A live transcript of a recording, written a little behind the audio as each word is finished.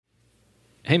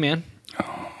Hey, man.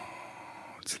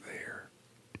 What's there?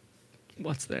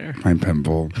 What's there? My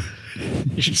pimple.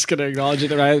 You're just going to acknowledge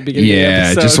it right at the beginning of the Yeah,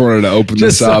 I episode. just wanted to open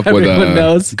Just this so up with everyone a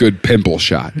knows. good pimple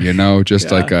shot,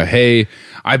 Just Yeah. like hey,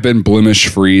 I've been blemish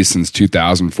free since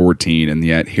 2014, and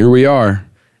yet here we are.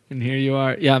 And here you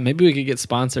are. Yeah, maybe we could get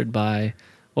sponsored by,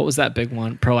 what was that big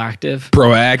one? Proactive?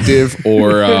 Proactive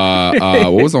or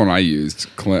what was the one I used?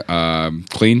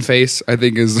 Clean Face, I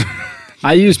think is.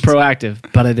 I used Proactive,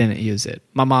 but I didn't use it.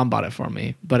 My mom bought it for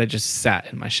me, but it just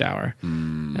sat in my shower.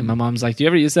 And my mom's like, do you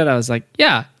ever use that? I was like,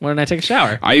 yeah, when I take a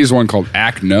shower. I use one called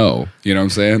Act No. You know what I'm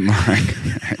saying?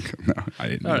 Like, no, I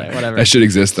didn't. All right, whatever. That should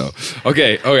exist though.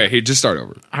 Okay. Hey, just start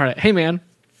over. All right. Hey, man.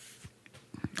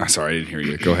 I'm sorry, I didn't hear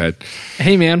you. Go ahead.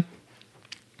 Hey, man.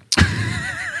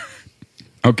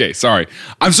 Okay, sorry.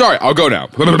 I'm sorry. I'll go now.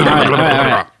 All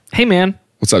right. Hey, man.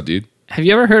 What's up, dude? Have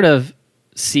you ever heard of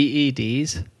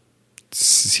CEDs?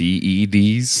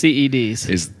 CEDs CEDs.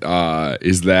 is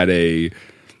that a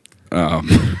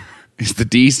is the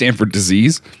D stand for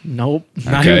disease? Nope.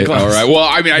 Not Okay, even close. all right. Well,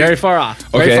 I mean, Very far off.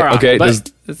 Okay, Very far off. okay,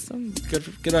 But it's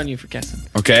good on you for guessing.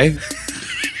 okay.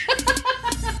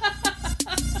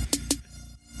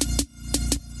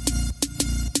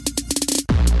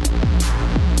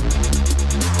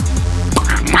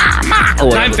 Or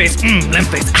whatever. Lime face. Lime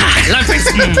face. Lime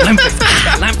face. Lime face.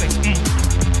 Lime face.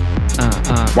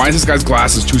 Why is this guy's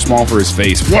glasses too small for his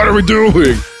face? What are we doing?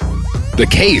 The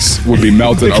case would be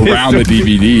melted around the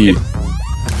DVD.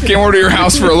 Came over to your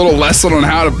house for a little lesson on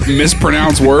how to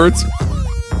mispronounce words.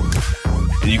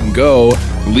 And you can go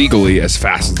legally as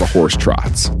fast as the horse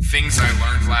trots. Things I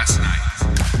learned last night.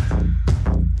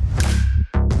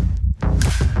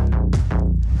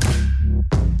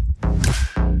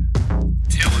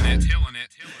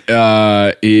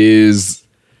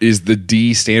 Is the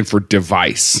D stand for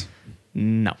device?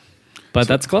 No. But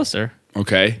that's closer.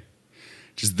 Okay.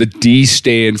 Does the D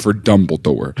stand for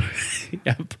Dumbledore?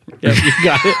 Yep, you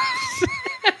got it.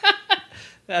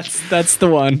 That's the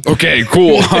one. Okay,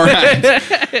 cool. All right.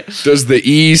 Does the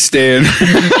E stand?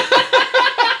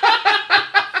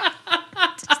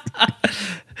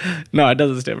 No, it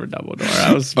doesn't stand for Dumbledore.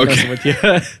 I was messing with you.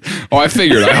 Oh, I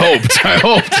figured. I hoped.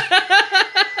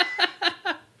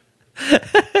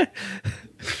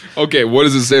 Okay, what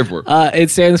does it stand for?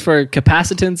 It stands for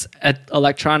capacitance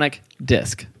electronic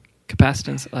disc.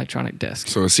 Capacitance electronic disc.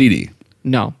 So a CD.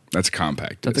 No, That's a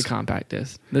compact disc. that's a compact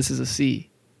disc. This is a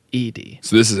CED.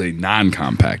 So this is a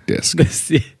non-compact disc.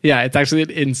 Yeah, it's actually an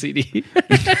NCD.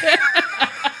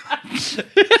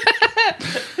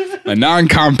 A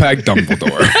non-compact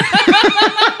Dumbledore.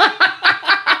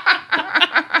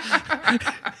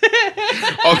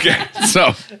 Okay,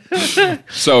 so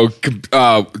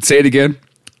say it again.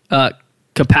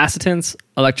 Capacitance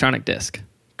electronic disc.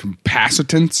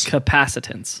 Capacitance.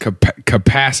 Capacitance.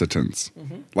 Capacitance.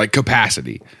 Like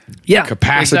capacity. Yeah.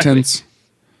 Capacitance. Exactly.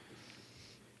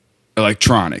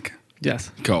 Electronic. Yes.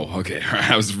 Go. Okay.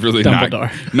 I was really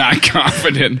Dumbledore. not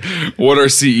confident. What are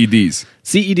CEDs?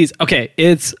 CEDs. Okay,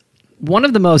 it's one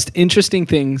of the most interesting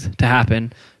things to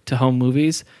happen to home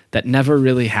movies that never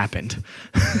really happened.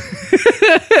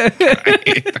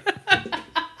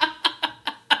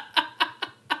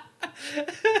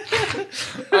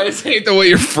 I just hate the way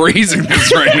you're phrasing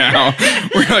this right now.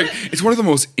 We're like, it's one of the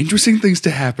most interesting things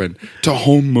to happen to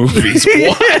home movies.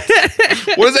 What?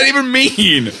 What does that even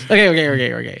mean?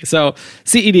 Okay. So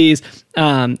CEDs,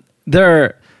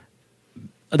 they're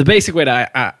the basic way to.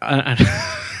 I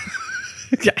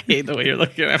hate the way you're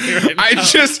looking at me right now.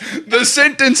 The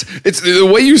sentence, it's the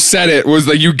way you said it was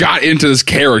like you got into this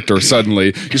character suddenly.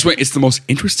 You just went, it's the most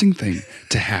interesting thing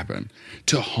to happen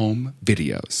to home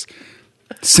videos.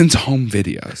 Since home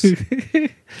videos.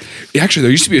 Actually,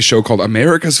 there used to be a show called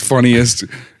America's Funniest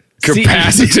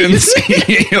Capacitance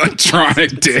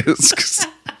Electronic Discs.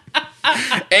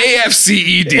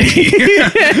 AFCED.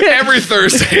 Every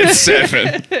Thursday at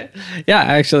 7. Yeah,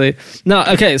 actually. No,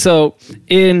 okay, so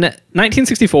in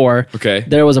 1964,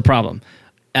 there was a problem.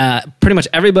 Pretty much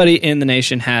everybody in the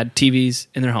nation had TVs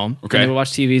in their home. Okay. And they would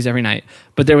watch TVs every night.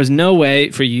 But there was no way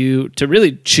for you to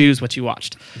really choose what you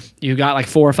watched. You got like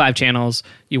 4 or 5 channels.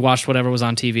 You watched whatever was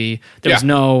on TV. There was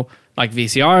no like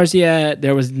VCRs yet.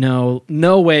 There was no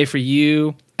way for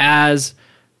you as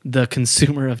the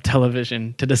consumer of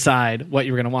television to decide what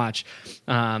you were going to watch.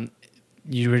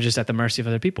 You were just at the mercy of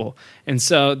other people. And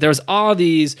so there was all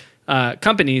these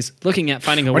companies looking at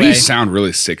finding a way. Why do you sound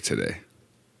really sick today?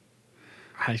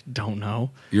 I don't know.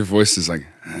 Your voice is like...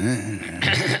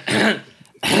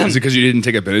 Is it because you didn't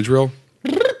take a Benadryl?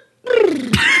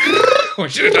 We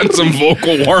should have done some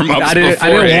vocal warm-ups I didn't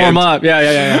warm up.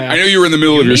 Yeah. I know you were in the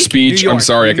middle of your speech. I'm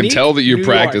sorry. I can Unique tell that you New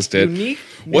practiced York. it. Unique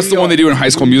What's the one they do in High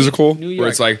School Musical? New Where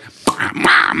it's York.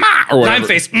 like, or whatever. Lime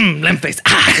face, lime face,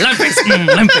 lime face,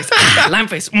 lime face, lime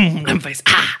face, lime face,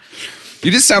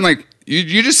 You just sound like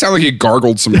you just sound like you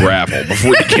gargled some gravel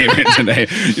before you came in today.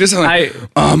 You just sound like,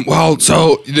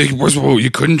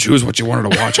 you couldn't choose what you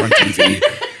wanted to watch on TV.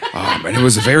 And it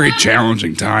was a very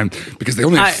challenging time because they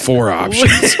only had 4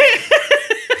 options.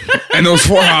 And those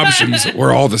 4 options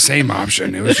were all the same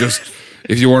option. It was just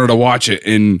if you wanted to watch it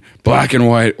in black and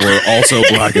white or also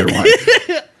black and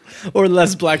white. or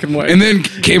less black and white. And then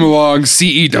came along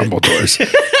C.E. Dumbledore's.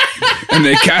 And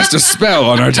they cast a spell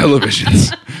on our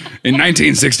televisions in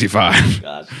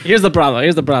 1965. Here's the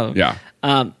problem. Yeah.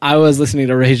 I was listening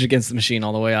to Rage Against the Machine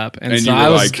all the way up, and so you were I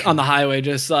was like- on the highway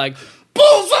just like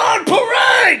Bulls on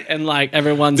Parade, and like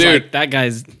everyone's Dude. like, that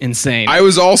guy's insane. I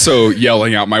was also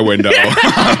yelling out my window on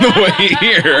the way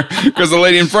here because the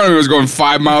lady in front of me was going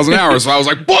 5 miles an hour. So I was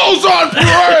like, Bulls on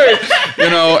Parade!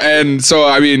 And so,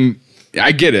 I mean,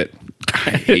 I get it.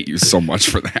 I hate you so much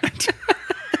for that.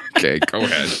 Okay, go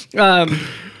ahead. no,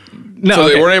 So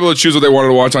they okay. weren't able to choose what they wanted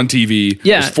to watch on TV.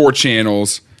 Yeah. There's 4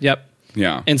 channels. Yep.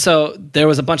 Yeah. And so there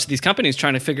was a bunch of these companies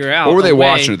trying to figure out What were they a way-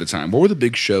 watching at the time? What were the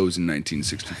big shows in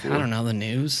 1964? I don't know, the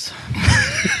news.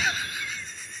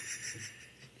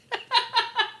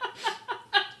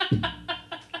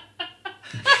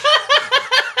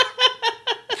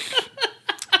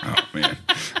 Oh, man.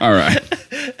 All right.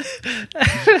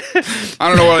 I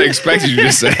don't know what I expected you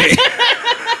to say.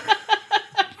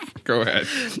 Go ahead.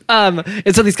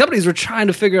 And so these companies were trying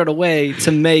to figure out a way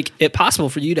to make it possible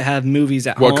for you to have movies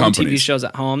at What home, companies? TV shows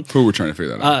at home. Who were trying to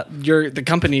figure that out? The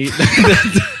company,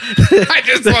 I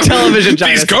just the love television these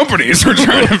giants. companies were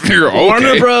trying to figure out.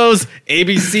 Warner Bros,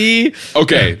 ABC.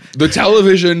 Okay, the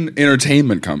television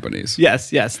entertainment companies. Yes,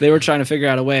 they were trying to figure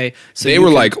out a way. So They you were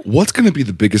could- like, what's going to be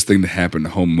the biggest thing to happen to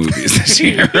home movies this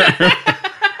year?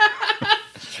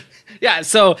 yeah.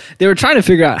 So they were trying to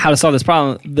figure out how to solve this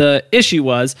problem. The issue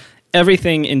was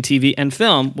everything in TV and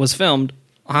film was filmed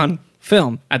on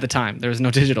film at the time. There was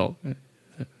no digital.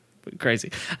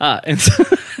 Crazy. And so,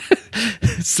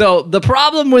 so the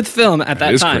problem with film at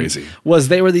that is time crazy. was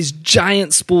they were these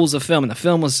giant spools of film, and the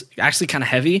film was actually kind of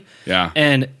heavy. Yeah.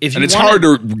 And if you And it's hard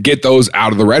to get those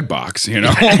out of the red box,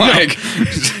 like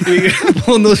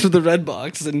pulling those from the red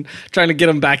box and trying to get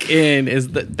them back in that's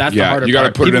the yeah, harder you got to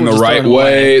part. put it People in were the just right throwing it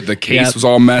away. way. The case Yep. was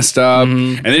all messed up,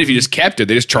 and then if you just kept it,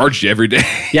 they just charged you every day.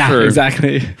 Yeah, for-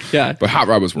 exactly. Yeah. But Hot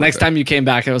Rod was worth Next it. time you came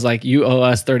back, it was like, you owe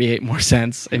us 38 more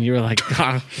cents. And you were like,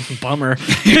 oh, bummer.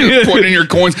 You put in your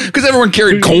coins because everyone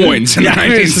carried coins in Yeah,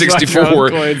 we just walked 1964. around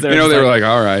with coins. They were like,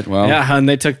 all right, well, Yeah, and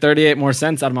they took 38 more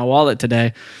cents out of my wallet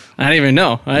today. I didn't even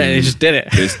know. They just did it.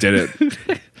 they just did it.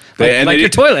 Like your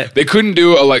toilet. They couldn't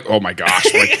do oh my gosh,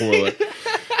 my toilet.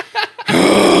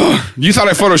 You thought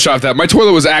I photoshopped that. My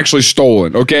toilet was actually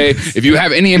stolen, okay? If you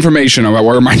have any information about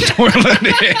where my toilet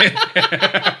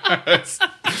is.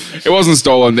 It wasn't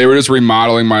stolen. They were just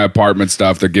remodeling my apartment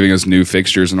stuff. They're giving us new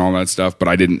fixtures and all that stuff, but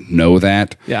I didn't know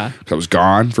that. Yeah. 'Cause I was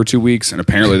gone for 2 weeks, and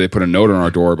apparently they put a note on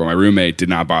our door, but my roommate did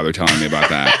not bother telling me about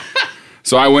that.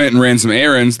 So I went and ran some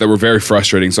errands that were very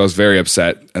frustrating, so I was very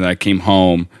upset, and I came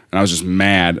home, and I was just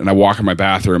mad, and I walk in my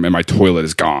bathroom, and my toilet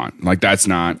is gone. Like, that's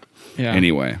not... Yeah.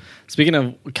 Anyway. Speaking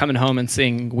of coming home and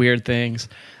seeing weird things,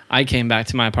 I came back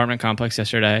to my apartment complex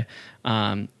yesterday,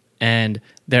 and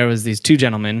there was these 2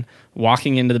 gentlemen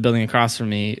walking into the building across from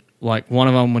me. Like, one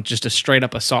of them with just a straight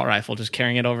up assault rifle, just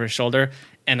carrying it over his shoulder,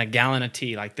 and a gallon of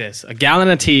tea like this, a gallon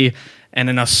of tea and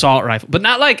an assault rifle, but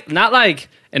not like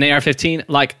an AR-15,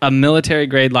 like a military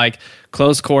grade, like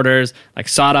close quarters, like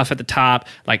sawed off at the top,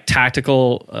 like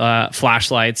tactical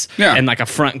flashlights, Yeah. and like a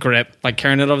front grip, like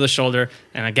carrying it over the shoulder,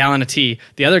 and a gallon of tea.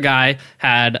 The other guy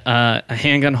had a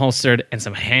handgun holstered and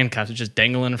some handcuffs just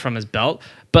dangling from his belt,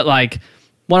 but like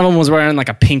one of them was wearing like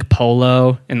a pink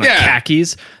polo and like Yeah.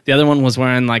 khakis. The other one was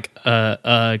wearing like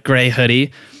a gray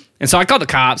hoodie. And so I called the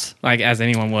cops, like as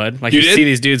anyone would. Like You you did? see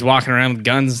these dudes walking around with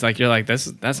guns, like you're like,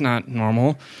 that's not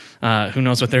normal. Who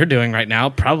knows what they're doing right now?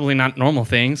 Probably not normal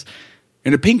things.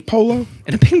 In a pink polo?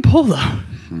 And a pink polo.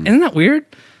 Isn't that weird?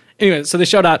 Anyway, so they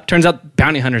showed up. Turns out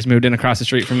bounty hunters moved in across the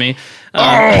street from me.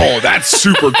 Oh, that's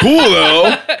super cool,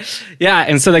 though. Yeah,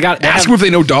 and so they Ask them if they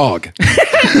know dog.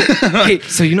 hey,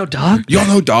 so you know dog? Y'all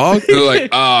know dog? They're like,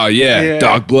 oh, yeah,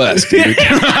 dog blessed, dude.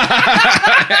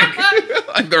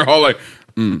 Like, they're all like,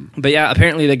 But yeah,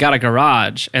 apparently they got a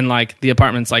garage, and like the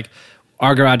apartments, like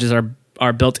our garages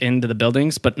are built into the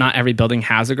buildings, but not every building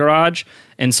has a garage,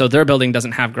 and so their building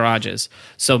doesn't have garages.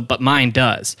 So, but mine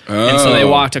does, and so they Oh.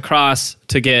 walked across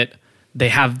to get they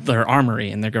have their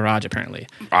armory in their garage apparently.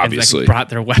 Obviously. And, like, brought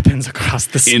their weapons across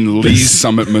the in Lee's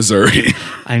Summit, Missouri.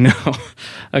 I know,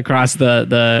 across the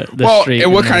street.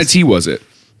 And what kind of tea was it?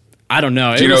 I don't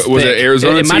know. Do you know? Was it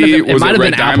Arizona tea? It might have been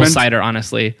Red apple Diamond? cider.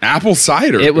 Honestly, Apple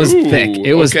cider. it was thick.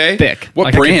 It was thick. What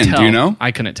Like, I could brand? tell. Do you know?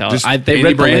 I couldn't tell. Just They any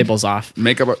ripped brand? the labels off.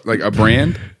 Make up like a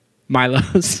brand.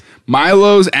 Milo's.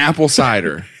 Milo's apple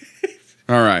cider.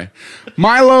 All right.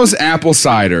 Milo's apple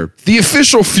cider, the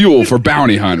official fuel for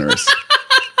bounty hunters.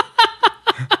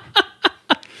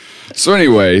 So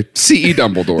anyway, C.E.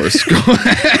 Dumbledore's.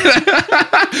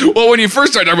 Well, when you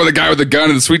first started talking about the guy with the gun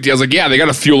and the sweet tea, I was like, yeah, they got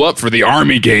to fuel up for the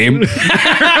army game.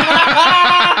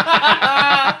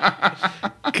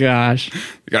 Gosh.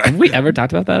 Have we ever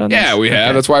talked about that on Yeah, this? we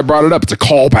have. That's why I brought it up. It's a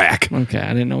callback. Okay, I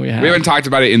didn't know we had. We haven't talked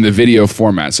about it in the video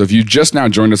format. So if you just now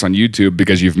joined us on YouTube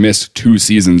because you've missed 2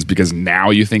 seasons because now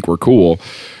you think we're cool,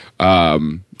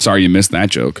 sorry you missed that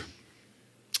joke.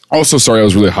 Also, sorry I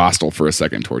was really hostile for a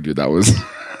second toward you. That was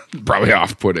probably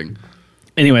off-putting.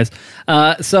 Anyways,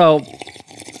 so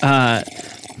I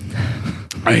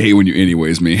hate when you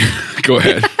anyways me. Go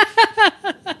ahead.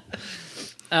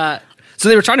 So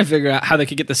they were trying to figure out how they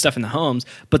could get this stuff in the homes,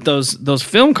 but those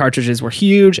film cartridges were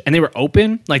huge and they were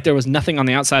open. Like there was nothing on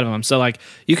the outside of them. So like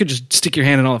you could just stick your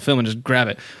hand in all the film and just grab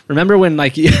it. Remember when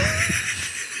like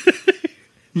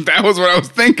That was what I was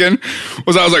thinking. I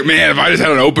was like, man, if I just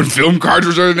had an open film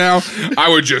cartridge right now, I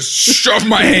would just shove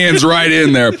my hands right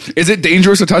in there. Is it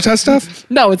dangerous to touch that stuff?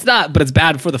 No, it's not, but it's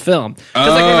bad for the film. Because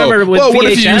like remember with well, VHS, what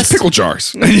if you use pickle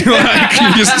jars? And you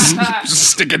just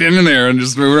stick it in there and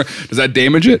just move it. Does that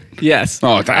damage it? Yes.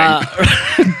 Oh, dang.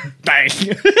 Dang.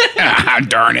 Ah,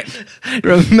 darn it.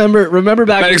 remember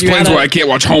back That when explains why I can't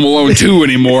watch Home Alone 2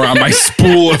 anymore on my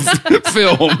spool of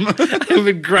film. I've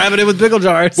been grabbing it with pickle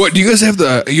jars. What, do you guys have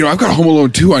I've got Home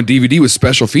Alone 2 on DVD with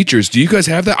special features. Do you guys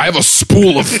have that? I have a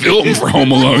spool of film for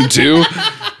Home Alone 2.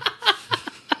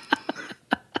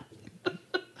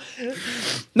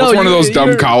 No, What's one of those dumb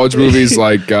you're- college movies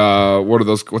like what are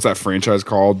those? What's that franchise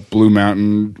called? Blue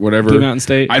Mountain, whatever. Blue Mountain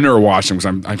State. I've never watched them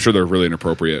because I'm sure they're really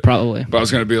inappropriate. Probably. But I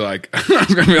was gonna be like,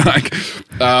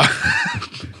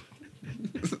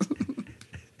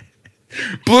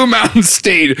 Blue Mountain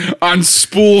State on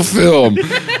spool film.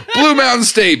 Blue Mountain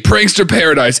State, Prankster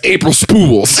Paradise, April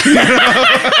Spools.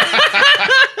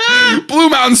 Blue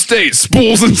Mountain State,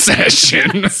 Spools in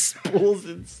Session. Spools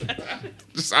in session.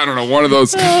 Just, I don't know, one of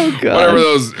those, God. whatever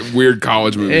those weird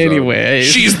college movies are. Anyways.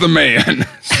 She's the man.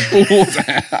 Spools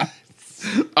ass.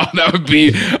 Oh, that would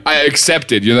be, I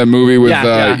accepted. You know that movie with,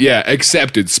 Yeah.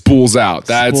 accepted, Spools Out.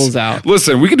 That's, Spools Out.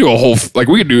 Listen, we could do a whole,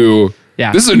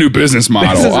 Yeah. This is a new business model,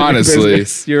 This is a new honestly.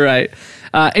 business. You're right.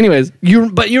 Anyways, you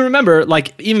remember,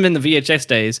 like even in the VHS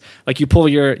days, like you pull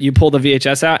the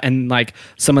VHS out and like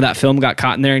some of that film got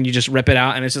caught in there, and you just rip it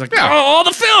out, and it's just like all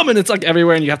the film, and it's like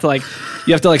everywhere, and you have to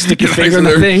stick your finger in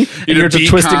the thing, and you're just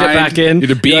twisting it back in. You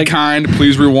have to be You're like, kind.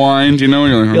 Please rewind. You know,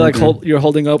 you're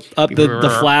holding up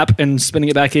the flap and spinning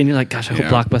it back in. You're like, gosh, I hope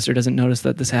Yeah. Blockbuster doesn't notice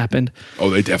that this happened. Oh,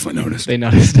 they definitely noticed. They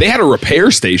noticed. They had a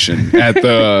repair station at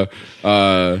the.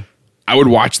 I would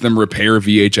watch them repair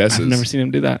VHSs. I've never seen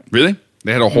them do that. Really?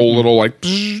 They had a whole little like.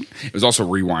 It was also a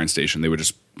rewind station. They would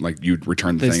just like you'd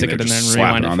return the They thing. stick and it in they'd there just and slap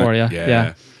rewind it it on for you. it.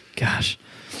 Yeah. Gosh.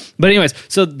 But anyways,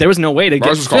 so there was no way to get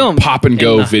Ours was film. called Pop and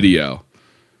Go in the- Video.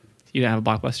 You didn't have a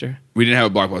Blockbuster? We didn't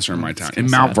have a Blockbuster in my town. In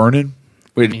kinda Mount sad. Vernon,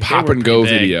 we had mean, Pop they were and Go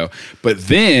pretty big. Video. But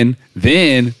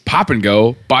then Pop and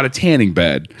Go bought a tanning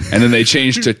bed. And then they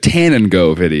changed to Tan and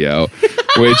Go Video,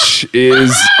 which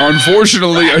is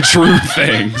unfortunately a true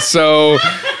thing. So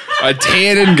a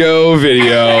Tan and Go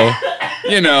Video,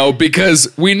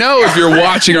 because we know if you're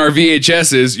watching our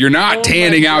VHSs, you're not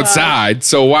tanning God. outside.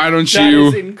 So why don't That you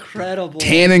is incredible.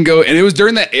 tan and go? And it was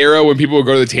during that era when people would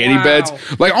go to the tanning Wow. beds.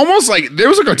 Like almost like there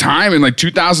was like a time in like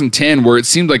 2010 where it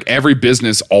seemed like every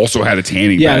business also had a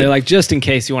tanning Yeah, bed. they're like, just in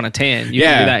case you want to tan, you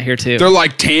can do that here too. They're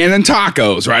like tan and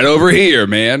tacos right over here,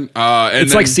 man. And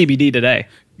It's like CBD today.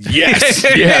 Yes,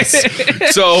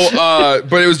 yes. So,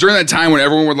 but it was during that time when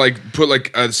everyone would like put like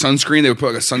a sunscreen. They would put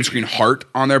like a sunscreen heart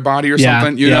on their body or Yeah,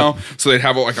 something, you yep. know. So they'd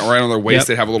have like right on their waist, Yep.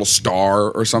 they'd have a little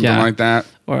star or something Yeah. like that.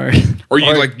 Or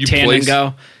you tan place- and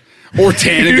go. Or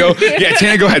Tan and Go. Yeah,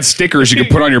 Tan and Go had stickers you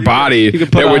could put on your body could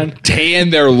put that on. would tan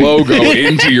their logo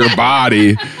into your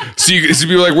body. So people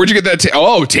be like, where'd you get that?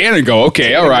 Oh, Tan and Go.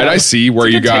 Okay, all right. I see where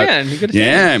It's a you good got. tan. You could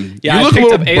Yeah. Yeah, You I look a picked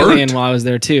little up Alien burnt. while I was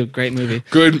there too. Great movie.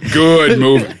 Good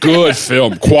movie. Good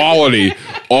film. Quality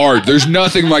art. There's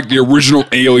nothing like the original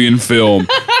Alien film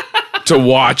to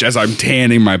watch as I'm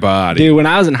tanning my body. Dude, when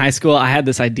I was in high school, I had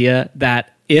this idea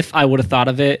that if I would have thought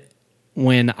of it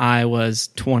when I was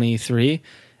 23,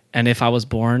 and if I was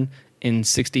born in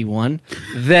 61,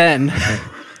 then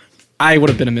I would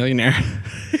have been a millionaire.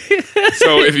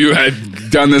 So if you had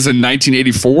done this in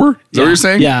 1984, is that what you're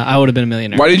saying? Yeah, I would have been a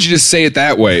millionaire. Why didn't you just say it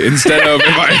that way instead of if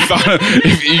I thought?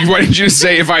 Why didn't you just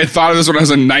say if I had thought of this when I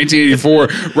was in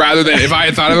 1984 rather than if I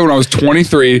had thought of it when I was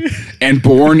 23 and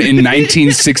born in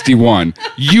 1961?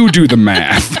 You do the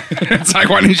math. It's like,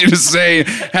 why didn't you just say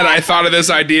had I thought of this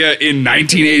idea in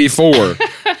 1984?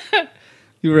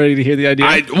 You ready to hear the idea?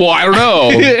 I don't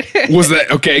know. Was that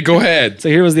okay? Go ahead. So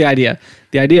here was the idea.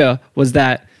 The idea was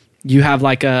that you have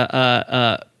like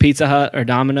a Pizza Hut or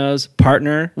Domino's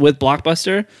partner with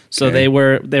Blockbuster. So Okay.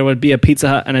 there would be a Pizza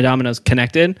Hut and a Domino's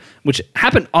connected, which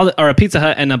happened or a Pizza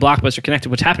Hut and a Blockbuster connected,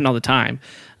 which happened all the time.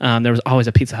 There was always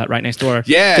a Pizza Hut right next door.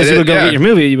 Yeah, because you would go get your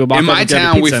movie. You would walk in over my and grab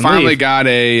your town. We pizza and finally leave. got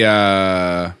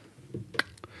a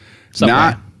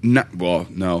Subway.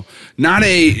 not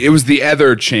a. It was the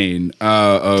other chain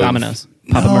of Domino's,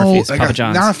 Papa Murphy's, like Papa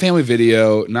John's. not a Family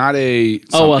Video, not a.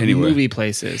 Anyway. Movie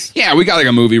places. Yeah, we got like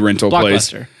a movie rental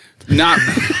place. Blockbuster. Not.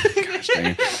 Gosh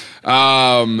dang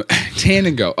it. Tan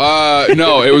and Go.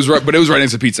 No, it was right, but it was right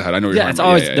next to Pizza Hut. I know what you're Yeah, it's talking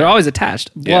always about. they're always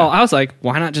attached. Yeah. Well, I was like,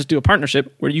 why not just do a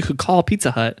partnership where you could call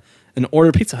Pizza Hut and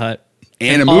order Pizza Hut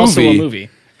and also a movie.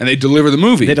 and they deliver the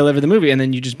movie. They deliver the movie, and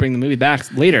then you just bring the movie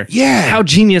back later. Yeah. How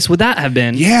genius would that have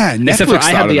been? Yeah, Except for Netflix I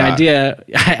thought had of the that. idea.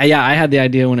 I had the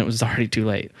idea when it was already too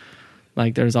late.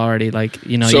 Like there's already you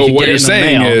So could what get it you're in the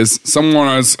saying mail. is someone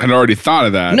else had already thought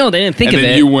of that. No, they didn't think and of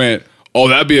then it. you went, "Oh,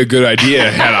 that'd be a good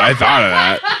idea had I thought of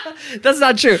that." That's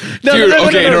not true. No, Dude, no,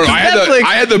 okay, no, 'cause I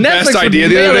had the best Netflix would idea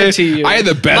the mail other it to day. you. I had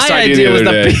the best My idea the was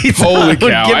other day. Pizza Holy Hut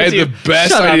would cow! give it I had to you. the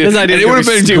best Shut up, idea. this idea And is it would have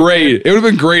gonna been be stupid. great. It would have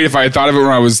been great if I had thought of it when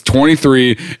I was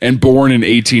 23 and born in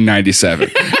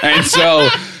 1897. And so,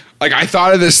 like, I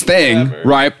thought of this thing,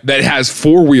 right, that has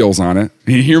 4 wheels on it.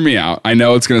 Hear me out. I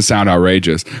know it's going to sound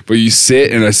outrageous, but you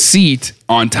sit in a seat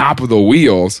on top of the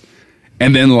wheels,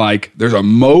 and then, like, there's a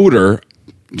motor.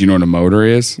 Do you know what a motor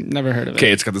is? Never heard of it. Okay,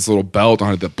 it's got this little belt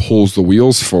on it that pulls the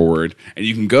wheels forward, and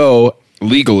you can go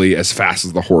legally as fast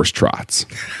as the horse trots.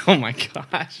 Oh my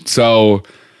gosh. So,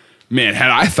 man, had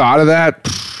I thought of that,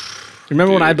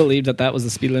 Remember when I believed that was the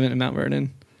speed limit in Mount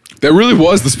Vernon? that really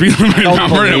was the speed limit in don't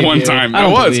Mount Vernon at believe one you. time. I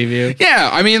don't It was. believe you. Yeah,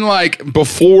 I mean, like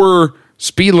before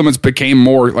speed limits became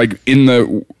more like in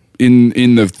the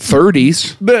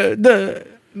 30s.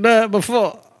 The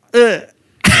before.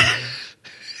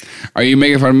 Are you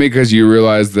making fun of me because you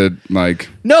realize that like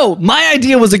No, my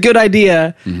idea was a good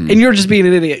idea, and you're just being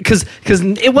an idiot because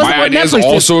it wasn't my what idea is Netflix did.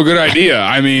 also a good idea?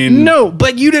 I mean, No,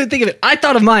 but you didn't think of it. I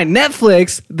thought of mine.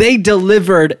 Netflix, they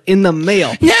delivered in the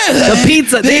mail. Yeah, The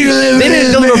pizza. They delivered didn't in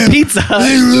the deliver mail. pizza.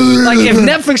 Like if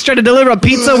Netflix tried to deliver a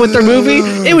pizza with their movie,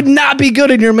 it would not be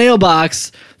good in your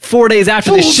mailbox 4 days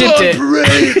after they shipped it.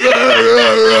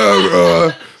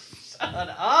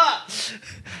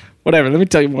 Whatever. Let me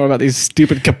tell you more about these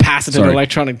stupid capacitive Sorry.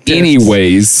 electronic discs.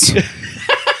 Anyways.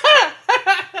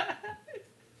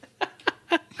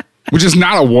 Which is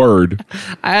not a word.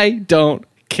 I don't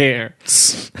care.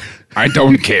 I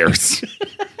don't care.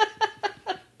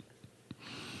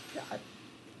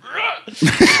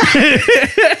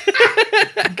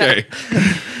 Okay.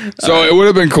 So it would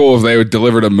have been cool if they would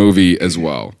delivered a movie as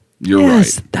well. You're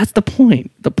Yes, right. that's the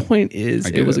point. The point is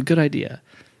get it was it. a good idea.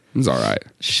 It's all right.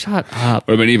 Shut up.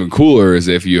 Would have been even cooler is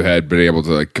if you had been able to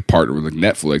like partner with like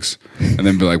Netflix and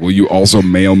then be like, "Will you also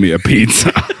mail me a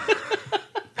pizza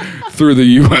through the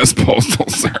U.S. Postal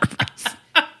Service?"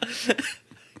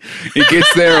 It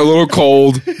gets there a little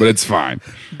cold, but it's fine.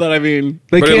 But I mean,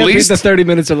 they But at can't beat least- the 30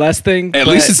 minutes or less thing. At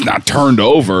but least it's not turned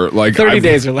over. Like 30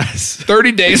 days or less.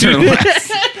 30 days or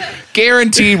less.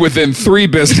 Guaranteed within 3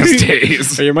 business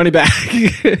days. For your money back.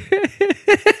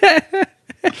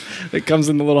 It comes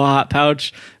in the little hot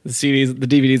pouch. The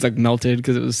DVD's like melted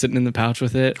because it was sitting in the pouch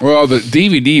with it. Well, the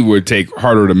DVD would take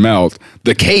harder to melt.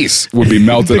 The case would be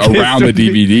melted around the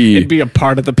DVD. It'd be a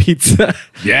part of the pizza.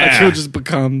 Yeah. Like it would just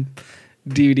become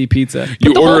DVD pizza. You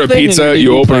Put the order whole a thing in pizza, DVD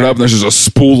you open player. it up, and there's just a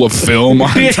spool of film on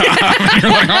top.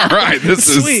 You're like, all right, this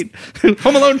is Sweet.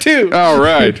 Home Alone 2. all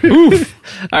right. Oof.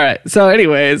 All right. So,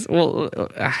 anyways, well,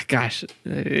 gosh,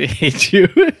 I hate you.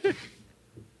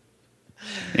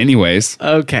 Anyways,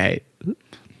 Okay.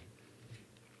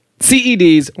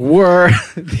 CEDs were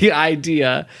the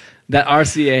idea that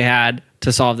RCA had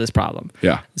to solve this problem.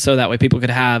 yeah. So that way people could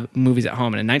have movies at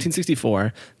home. And in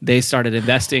 1964, they started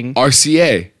investing.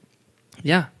 RCA.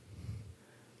 Yeah.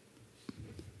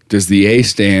 Does the A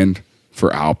stand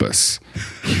for Albus?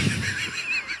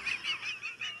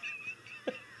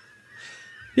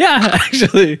 Yeah,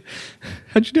 actually.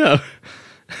 How'd you know?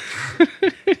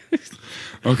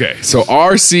 Okay, so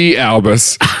RC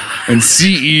Albus and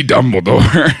CE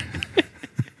Dumbledore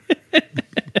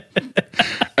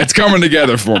It's coming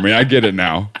together for me. I get it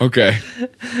now. Okay.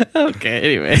 Okay,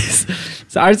 anyways.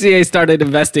 So RCA started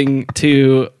investing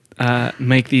to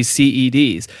make these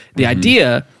CEDs. The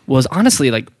idea was honestly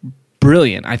like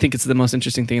brilliant. I think it's the most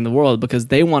interesting thing in the world because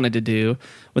they wanted to do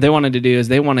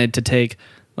take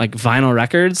like vinyl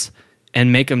records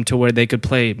and make them to where they could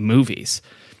play movies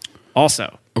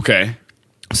also. Okay.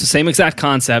 So same exact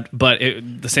concept, but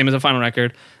the same as a vinyl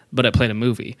record, but it played a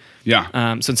movie. Yeah. So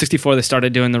in 1964, they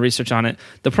started doing the research on it.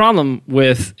 The problem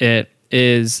with it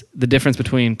is the difference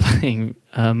between playing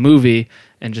a movie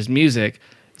and just music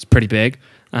is pretty big.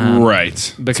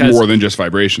 Right. Because it's more than just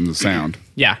vibrations of sound.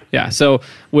 Yeah. So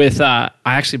with, I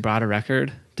actually brought a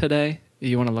record today.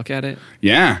 You want to look at it?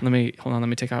 Yeah. Let me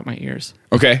take out my ears.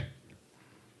 Okay.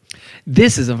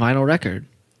 This is a vinyl record.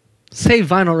 Say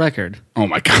vinyl record. Oh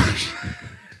my gosh.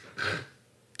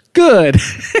 Good.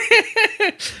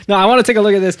 No, I want to take a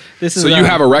look at this. This is So you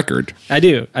have a record. I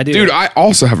do. Dude, I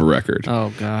also have a record.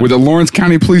 Oh god. With the Lawrence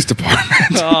County Police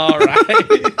Department. All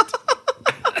right.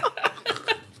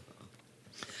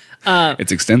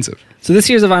 It's extensive. So this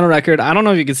here's a vinyl record. I don't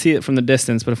know if you can see it from the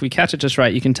distance, but if we catch it just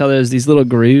right, you can tell there's these little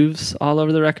grooves all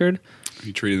over the record.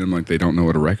 You treating them like they don't know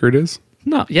what a record is?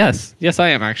 No, yes, I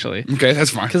am actually. Okay, that's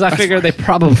fine. Because I figure they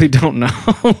probably don't know.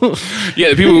 Yeah,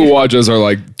 the people who watch us are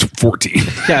like 14.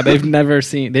 Yeah, they've never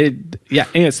seen.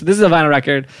 Anyway, so this is a vinyl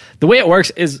record. The way it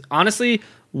works is honestly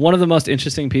one of the most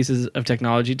interesting pieces of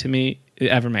technology to me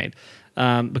ever made.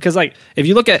 Because like if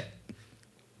you look at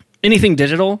anything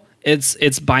digital,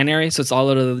 it's binary, so it's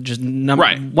all out of just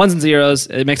ones and zeros.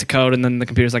 It makes a code, and then the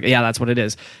computer's like, yeah, that's what it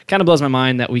is. Kind of blows my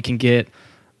mind that we can get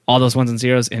all those ones and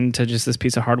zeros into just this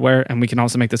piece of hardware, and we can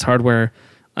also make this hardware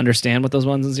understand what those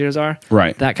ones and zeros are.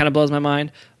 Right. That kind of blows my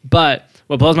mind. But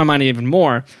what blows my mind even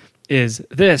more is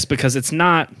this, because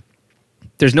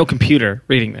there's no computer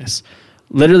reading this.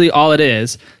 Literally all it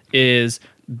is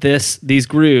these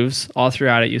grooves all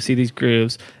throughout it. You see these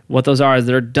grooves. What those are is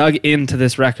they're dug into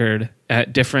this record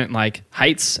at different like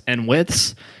heights and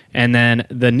widths, and then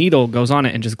the needle goes on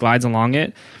it and just glides along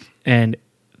it, and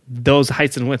those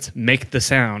heights and widths make the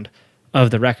sound of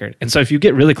the record. And so if you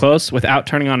get really close without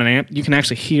turning on an amp, you can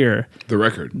actually hear The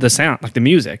record. the sound, like the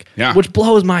music. Yeah. Which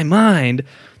blows my mind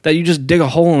that you just dig a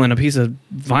hole in a piece of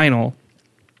vinyl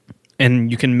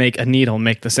and you can make a needle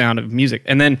make the sound of music.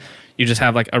 And then you just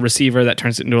have like a receiver that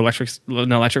turns it into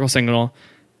an electrical signal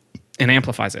and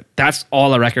amplifies it. That's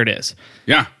all a record is.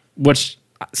 Yeah. Which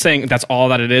saying that's all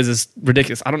that it is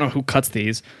ridiculous. I don't know who cuts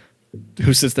these.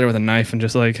 Who sits there with a knife and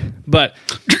just like, but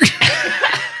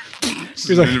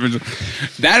he's like,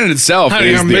 that in itself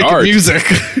is the art. Music.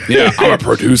 Yeah, I'm a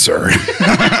producer.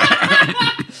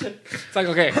 It's like,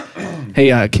 okay,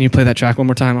 hey, can you play that track one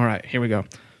more time? All right, here we go.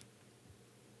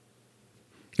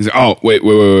 He's like, oh, wait,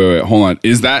 hold on.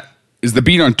 Is the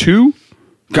beat on 2?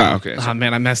 God, okay. Oh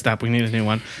man, I messed up. We need a new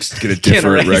one. Just get a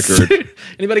different record.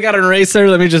 Anybody got an eraser?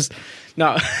 Let me just.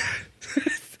 No,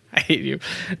 I hate you.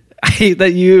 I hate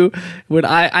that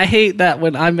I hate that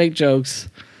when I make jokes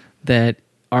that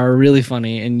are really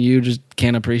funny and you just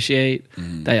can't appreciate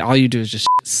that all you do is just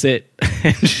sit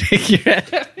and shake your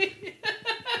head at me.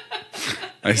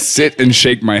 I sit and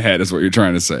shake my head is what you're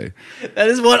trying to say. That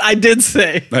is what I did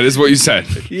say. That is what you said.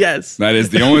 Yes. That is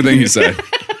the only thing you said.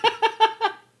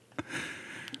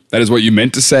 That is what you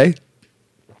meant to say?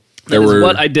 That is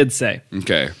what I did say.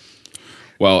 Okay.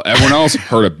 Well, everyone else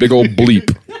heard a big old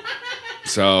bleep.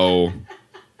 So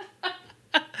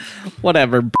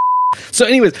whatever. So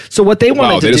anyways, so what they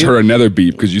wanted to do... they just heard another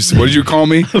beep because you... What did you call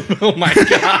me? Oh my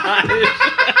God.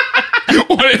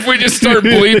 What if we just start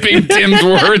bleeping Tim's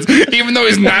words even though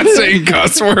he's not saying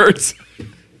cuss words?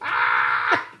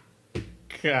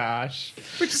 Gosh.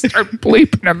 We just start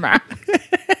bleeping him out.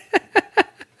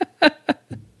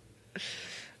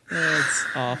 That's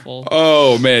awful.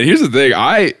 Oh, man. Here's the thing.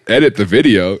 I edit the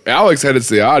video. Alex edits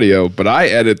the audio, but I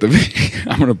edit the video.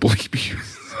 I'm going to bleep you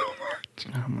so much.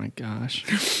 Oh, my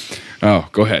gosh. Oh,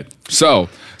 go ahead. So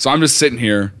I'm just sitting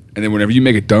here, and then whenever you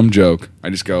make a dumb joke, I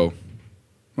just go,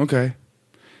 okay.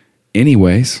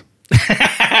 Anyways.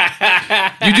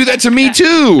 You do that to me,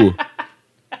 too.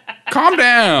 Calm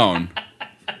down.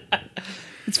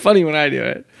 It's funny when I do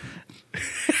it.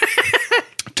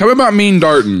 Tell me about Mean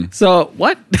Darton. So,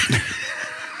 what?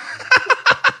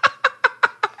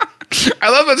 I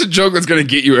love that's a joke that's going to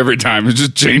get you every time. It's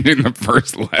just changing the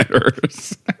first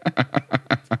letters.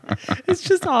 It's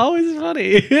just always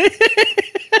funny.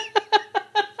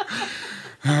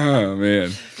 Oh, man.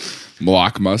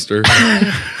 Blockbuster.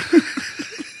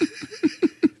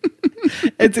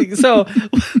 So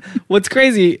what's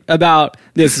crazy about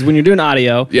this is when you're doing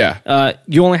audio,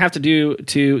 you only have to do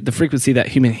to the frequency that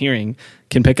human hearing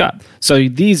can pick up. So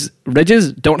these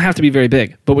ridges don't have to be very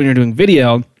big, but when you're doing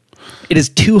video, it is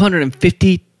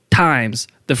 250 times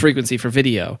the frequency for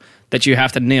video that you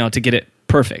have to nail to get it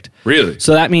perfect. Really?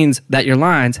 So that means that your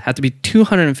lines have to be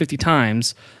 250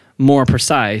 times more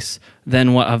precise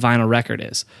than what a vinyl record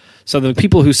is. So the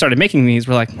people who started making these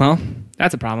were like, well,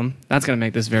 that's a problem. That's going to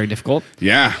make this very difficult.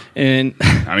 Yeah. And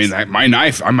I mean, my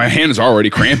knife, my hand is already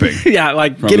cramping. yeah,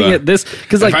 like getting at this,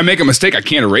 because like if I make a mistake, I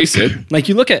can't erase it. Like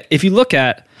if you look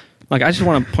at, like, I just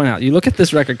want to point out, you look at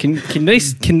this record. Can they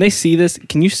see this?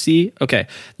 Can you see? Okay,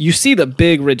 you see the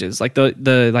big ridges, like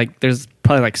the like. There's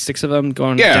probably like 6 of them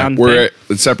going down. Yeah, where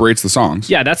it separates the songs.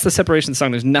 Yeah, that's the separation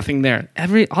song. There's nothing there.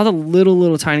 All the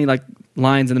little tiny like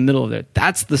lines in the middle of there.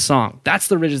 That's the song. That's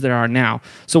the ridges there are now.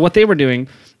 So what they were doing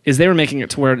is they were making it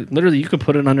to where literally you could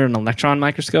put it under an electron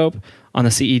microscope on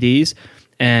the CEDs,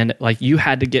 and like you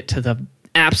had to get to the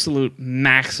absolute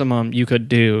maximum you could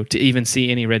do to even see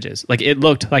any ridges. Like it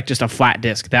looked like just a flat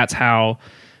disc. That's how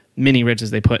many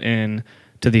ridges they put in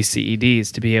to these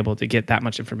CEDs to be able to get that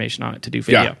much information on it to do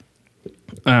video.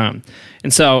 Yeah.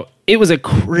 And so it was a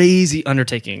crazy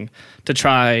undertaking to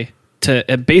try to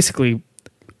basically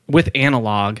with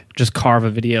analog just carve a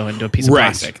video into a piece of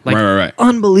plastic. Like right.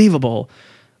 Unbelievable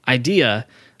idea,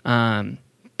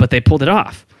 but they pulled it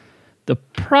off. The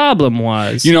problem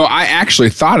was, I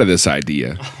actually thought of this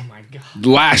idea. Oh my god!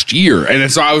 Last year,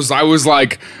 and so I was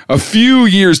like a few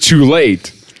years too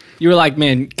late. You were like,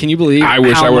 man, can you believe? I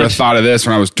wish I would have thought of this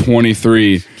when I was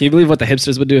 23. Can you believe what the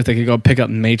hipsters would do if they could go pick up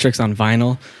Matrix on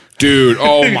vinyl? Dude,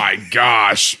 oh my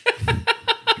gosh.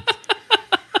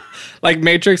 Like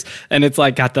Matrix, and it's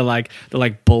like got the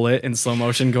bullet in slow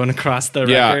motion going across the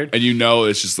record. And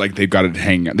it's just like they've got it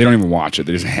hanging. They don't even watch it.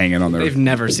 They just hang it on their. They've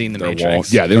never seen the Matrix. Wall.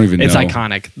 Yeah, they don't even know. It's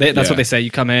iconic. That's what they say. You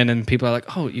come in and people are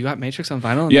like, "Oh, you got Matrix on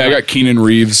vinyl?" And I got Keanu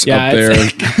Reeves up there.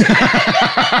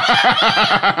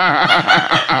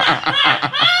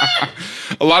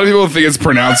 A lot of people think it's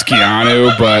pronounced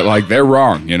Keanu, but like they're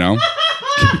wrong.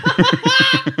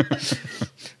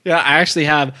 Yeah, I actually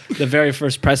have the very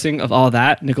first pressing of All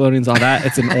That, Nickelodeon's All That.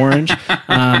 It's in orange,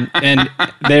 and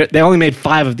they only made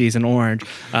 5 of these in orange.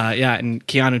 And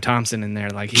Keanu Thompson in there,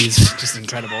 like he's just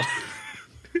incredible.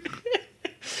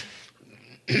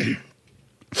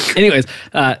 Anyways,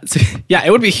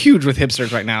 it would be huge with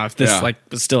hipsters right now if this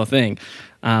was still a thing,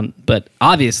 but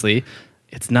obviously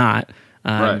it's not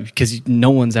because no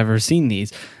one's ever seen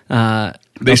these.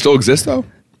 They still exist though.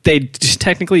 They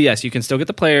technically, yes, you can still get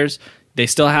the players. They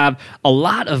still have a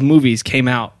lot of movies came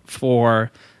out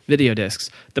for video discs.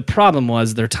 The problem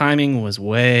was their timing was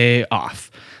way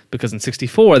off because in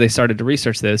 1964 they started to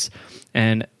research this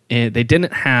and they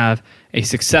didn't have a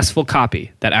successful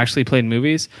copy that actually played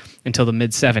movies until the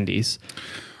mid-70s.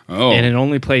 Oh. And it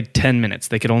only played 10 minutes.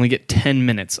 They could only get 10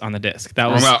 minutes on the disc. That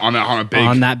was on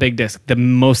that big disc. The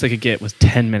most they could get was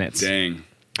 10 minutes. Dang.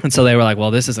 And so they were like,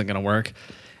 well, this isn't going to work.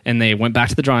 And they went back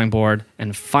to the drawing board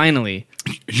and finally...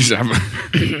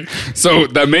 So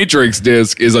the Matrix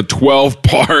disc is a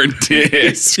 12-part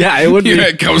disc. Yeah, it would be.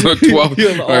 It comes with 12.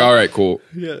 All right, cool.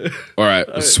 Yeah. All right,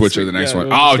 let's switch to the next one.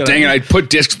 Oh, dang it. I put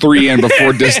disc 3 in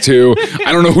before disc 2.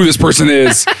 I don't know who this person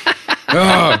is.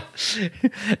 Yeah,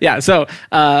 so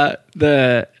why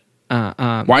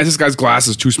is this guy's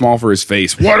glasses too small for his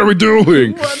face? What are we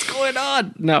doing? What's going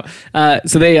on? No.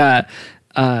 So they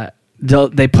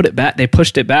put it back. They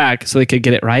pushed it back so they could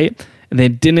get it right, and they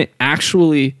didn't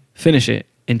actually finish it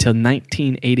until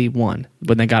 1981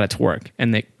 when they got it to work,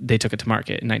 and they took it to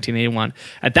market in 1981.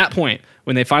 At that point,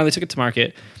 when they finally took it to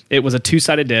market, it was a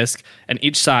 2-sided disc, and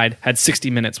each side had 60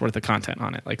 minutes worth of content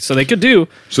on it. So they could do.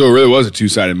 So it really was a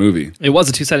 2-sided movie. It was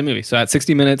a 2-sided movie. So at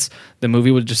 60 minutes, the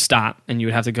movie would just stop, and you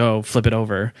would have to go flip it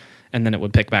over, and then it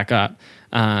would pick back up.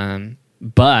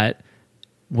 But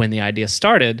when the idea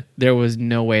started, there was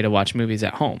no way to watch movies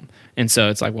at home. And so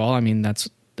it's like, well, I mean, that's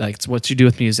like it's what you do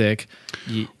with music.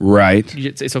 Right.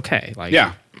 It's okay. Like,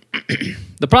 yeah.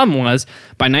 The problem was,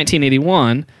 by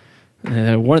 1981,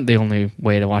 they weren't the only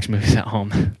way to watch movies at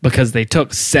home because they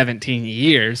took 17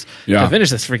 years to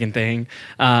finish this freaking thing.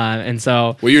 And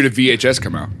so... What year did VHS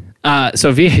come out?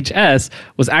 So VHS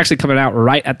was actually coming out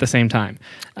right at the same time.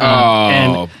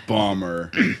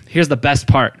 Bummer. Here's the best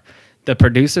part. The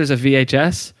producers of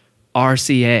VHS,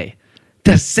 RCA,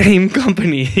 the same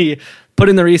company, put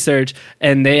in the research,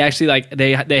 and they actually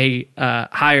they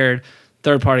hired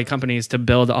third-party companies to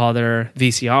build all their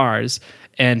VCRs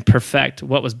and perfect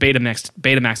what was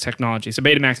Betamax technology. So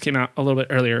Betamax came out a little bit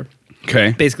earlier,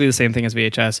 Okay. Basically the same thing as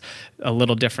VHS, a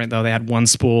little different though. They had one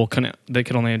spool. They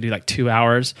could only do like 2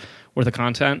 hours worth of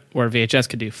content, where VHS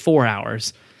could do 4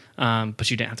 hours, but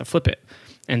you didn't have to flip it.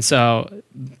 And so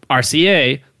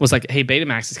RCA was like, hey,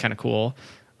 Betamax is kind of cool.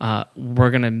 We're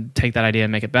going to take that idea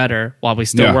and make it better while we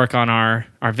still work on our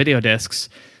video discs.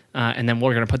 And then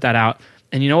we're going to put that out.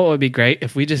 And you know what would be great?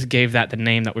 If we just gave that the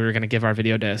name that we were going to give our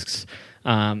video discs.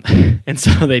 And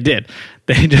so they did.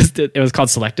 They just did. It was called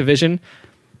Selectavision.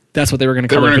 That's what they were going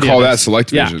to call it. They were going to call that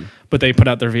Selectavision. Yeah, but they put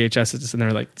out their VHSs and they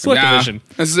were like, Selectavision. Nah,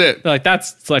 this is it. They're like,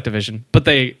 that's Selectavision. But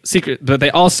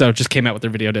they also just came out with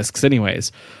their video discs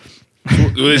anyways.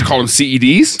 They just call them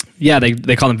CEDs? Yeah,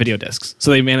 they call them video discs.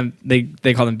 So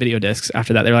they call them video discs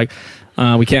after that. They're like,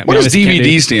 we can't. What does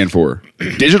DVD stand for?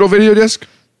 Digital video disc?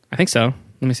 I think so.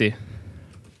 Let me see.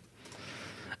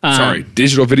 Sorry,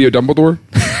 Digital Video Dumbledore?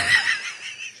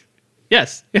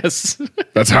 Yes. That's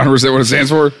 100% what it stands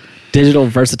for? Digital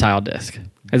versatile disc.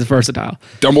 It's versatile.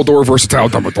 Dumbledore, versatile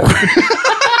Dumbledore.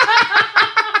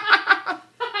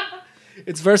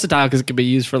 It's versatile because it can be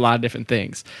used for a lot of different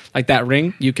things. Like that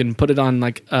ring, you can put it on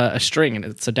like a string, and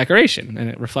it's a decoration, and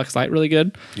it reflects light really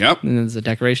good. Yep. And it's a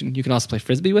decoration. You can also play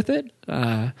Frisbee with it.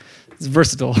 It's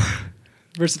versatile.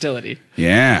 Versatility.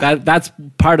 Yeah. That's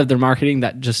part of their marketing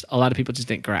that just a lot of people just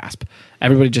didn't grasp.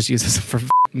 Everybody just uses it for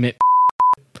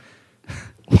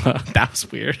Well, that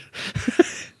was weird.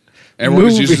 Everyone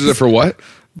just uses it for what?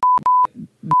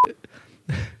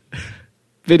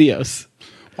 Videos.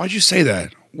 Why'd you say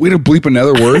that? Way to bleep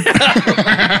another word.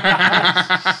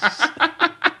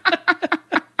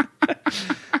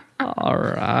 All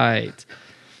right.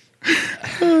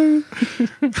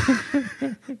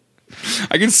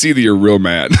 I can see that you're real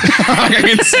mad. I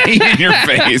can see in your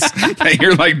face that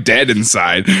you're like dead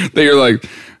inside. That you're like,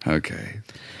 okay.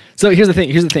 So here's the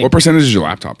thing. What percentage is your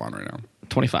laptop on right now?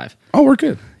 25. Oh, we're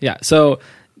good. Yeah. So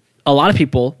a lot of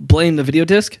people blame the video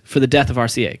disc for the death of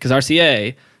RCA because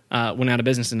RCA went out of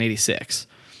business in '86.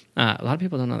 A lot of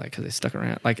people don't know that because they stuck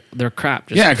around. Like their crap.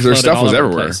 Just because their stuff was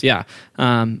everywhere. Yeah.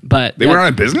 But they went out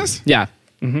of business. Yeah.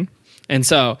 Mm-hmm. And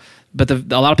so, but a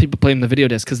lot of people blame the video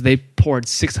disc because they poured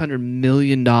 $600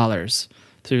 million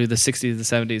through the 60s, the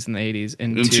 70s, and the 80s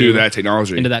into that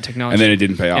technology. And then it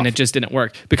didn't pay off. And it just didn't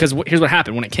work. Because here's what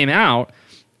happened. When it came out,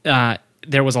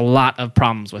 there was a lot of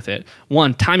problems with it.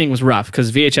 One, timing was rough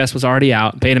because VHS was already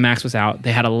out. Betamax was out.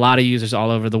 They had a lot of users all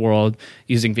over the world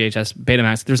using VHS,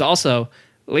 Betamax. There's also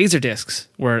Laserdiscs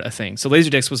were a thing. So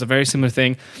Laserdisc was a very similar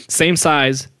thing. Same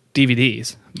size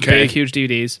DVDs. Okay. Big, huge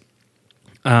DVDs.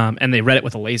 And they read it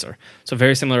with a laser. So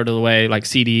very similar to the way like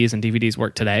CDs and DVDs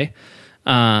work today.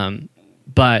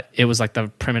 But it was like the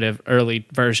primitive early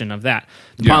version of that.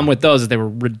 The problem with those is they were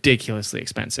ridiculously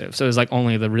expensive. So it was like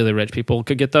only the really rich people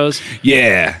could get those.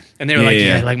 Yeah. And they were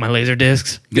like my laser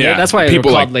discs. Yeah. That's why people they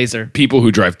were called like laser. People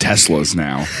who drive Teslas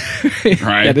now.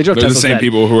 Right? Yeah, they drove They're the Teslas same then.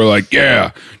 people who are like,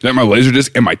 yeah, is that my laser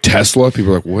disc and my Tesla?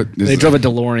 People are like, what? They drove a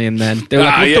DeLorean then. They were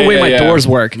like, look the way my doors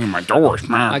work. My doors.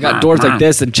 I got doors like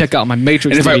this and check out my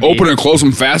Matrix And if DVD. I open and close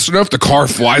them fast enough, the car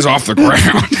flies off the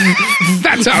ground.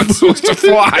 That's how it's supposed to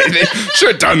fly. They should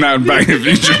have done that back in the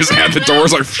future. Just had the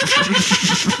doors like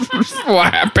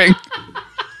flapping.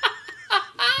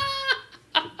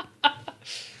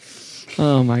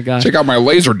 Oh my gosh. Check out my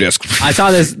laser disc. I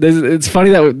saw this. It's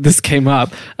funny that this came up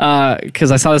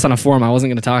because I saw this on a forum. I wasn't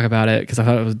going to talk about it because I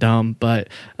thought it was dumb. But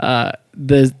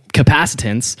the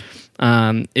capacitance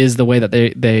is the way that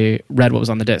they read what was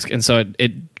on the disc, and so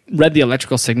it read the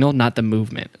electrical signal, not the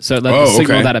movement. So it read the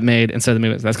signal that it made instead of the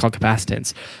movement. That's called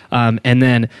capacitance. And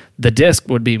then the disc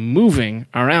would be moving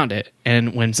around it,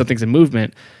 and when something's in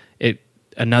movement,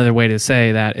 another way to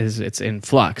say that is it's in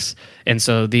flux. And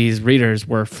so these readers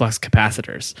were flux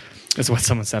capacitors. That's what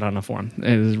someone said on a forum.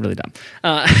 It was really dumb.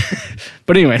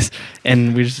 But anyways,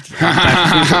 and we just...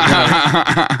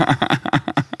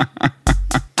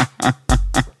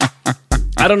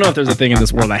 I don't know if there's a thing in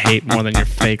this world I hate more than your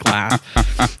fake laugh.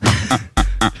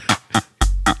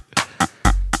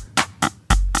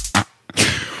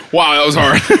 Wow, that was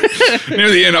hard.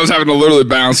 Near the end, I was having to literally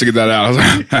bounce to get that out. I was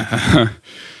like...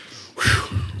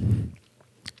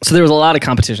 So there was a lot of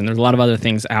competition. There was a lot of other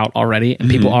things out already, and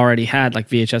people already had like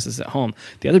VHSs at home.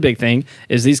 The other big thing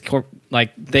is these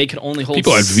they could only hold.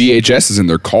 People had VHSs in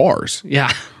their cars.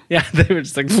 Yeah, they were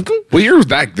just like. What year was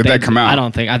that? Did that come out? I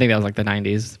think that was like the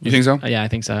 90s. You think so? Yeah, I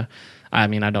think so. I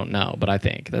mean, I don't know, but I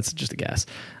think that's just a guess.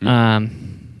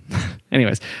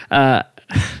 Anyways, dang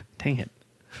it.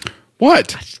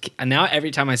 What? Now every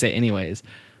time I say anyways,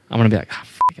 I'm gonna be like, oh,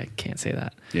 I can't say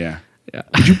that. Yeah.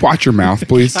 Could you watch your mouth,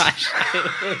 please? Gosh,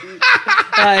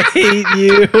 I hate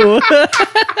you.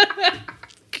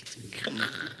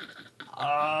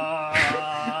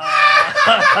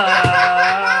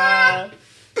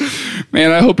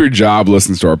 Man, I hope your job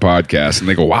listens to our podcast and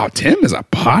they go, wow, Tim is a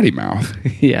potty mouth.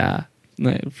 Yeah,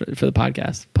 for the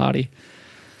podcast, potty.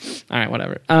 All right,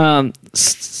 whatever.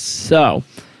 So,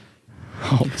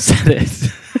 said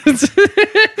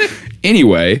it.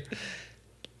 Anyway.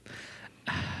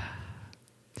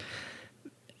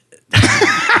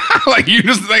 Like you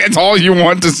just like it's all you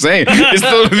want to say. It's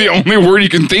the only word you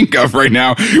can think of right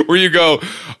now where you go,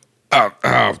 I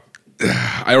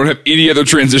don't have any other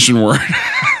transition word.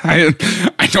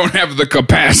 I don't have the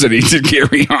capacity to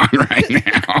carry on right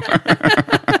now.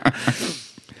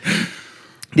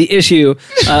 The issue,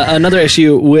 another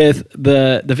issue with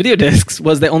the video discs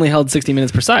was they only held 60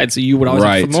 minutes per side, so you would always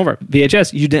have to flip them over.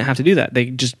 VHS, you didn't have to do that.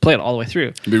 They just play it all the way through.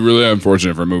 It'd be really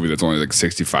unfortunate for a movie that's only like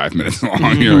 65 minutes long.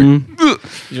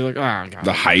 Mm-hmm. You're like, oh, God.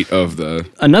 The height of the...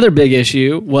 Another big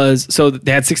issue was, so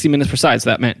they had 60 minutes per side, so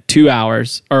that meant 2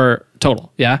 hours, or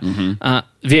total, yeah?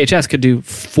 Mm-hmm. VHS could do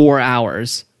 4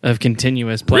 hours of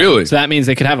continuous play. Really? So that means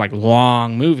they could have like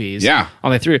long movies all the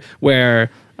way through, where...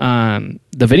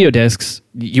 the video discs,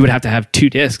 you would have to have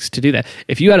 2 discs to do that.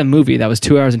 If you had a movie that was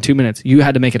 2 hours and 2 minutes, you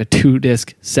had to make it a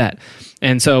 2-disc set.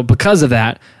 And so because of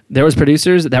that, there was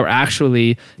producers that were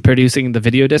actually producing the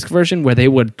video disc version where they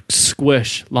would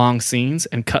squish long scenes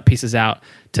and cut pieces out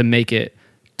to make it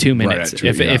 2 minutes.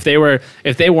 Right, if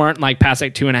they weren't like past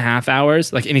like 2.5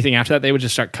 hours, like anything after that, they would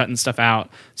just start cutting stuff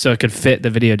out so it could fit the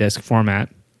video disc format.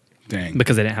 Dang.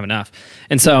 Because they didn't have enough.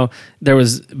 And so there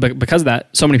was, because of that,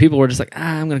 so many people were just like,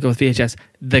 I'm going to go with VHS.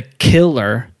 The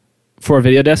killer for a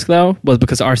video disc, though, was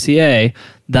because RCA,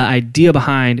 the idea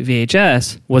behind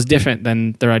VHS was different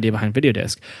than their idea behind video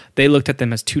disc. They looked at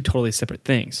them as 2 totally separate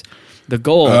things. The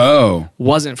goal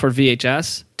wasn't for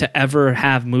VHS to ever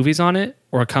have movies on it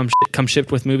or come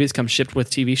shipped with movies, come shipped with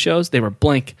TV shows. They were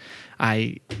blank.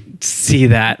 I see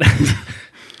that.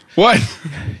 What?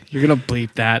 You're going to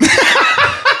bleep that.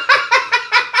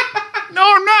 No,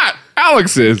 I'm not.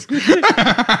 Alex is.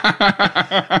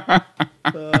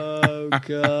 Oh,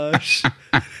 gosh.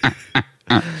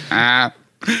 That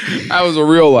was a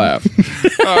real laugh.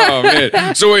 Oh,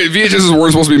 man. So wait, VHSs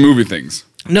weren't supposed to be movie things.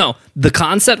 No, the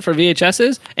concept for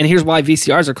VHSs, and here's why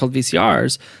VCRs are called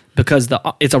VCRs, because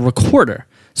it's a recorder.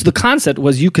 So the concept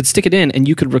was you could stick it in and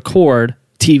you could record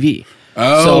TV.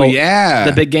 Oh, so yeah.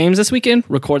 The big games this weekend,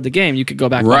 record the game. You could go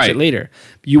back and watch it later.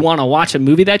 You want to watch a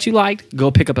movie that you liked, go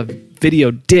pick up a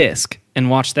video disc and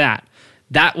watch that.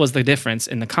 That was the difference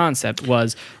in the concept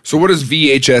was... So what does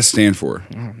VHS stand for?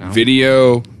 I don't know.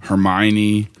 Video,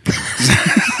 Hermione.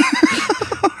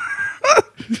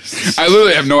 I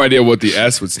literally have no idea what the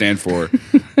S would stand for.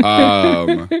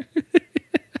 I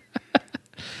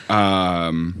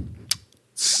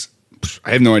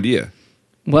have no idea.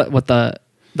 What the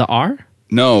R?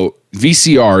 No,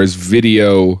 VCR is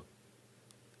video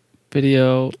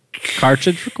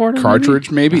cartridge recorder?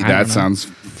 Cartridge, maybe? I That don't know. sounds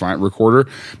fine. Recorder.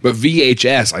 But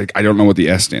VHS, I don't know what the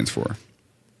S stands for.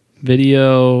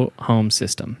 Video home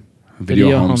system.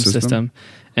 Video home system?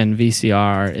 And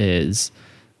VCR is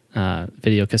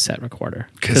video cassette recorder.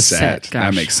 Cassette. Gosh,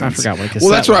 That makes sense. I forgot what cassette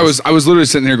Well, that's what was. I was literally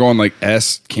sitting here going like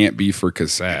S can't be for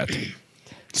cassette.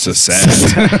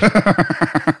 Cassette.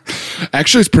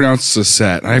 Actually, it's pronounced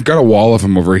cassette. I've got a wall of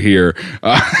them over here.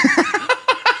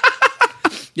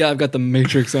 Yeah, I've got the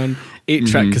Matrix on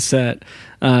 8-track cassette.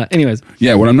 Anyways.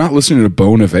 Yeah, when I'm not listening to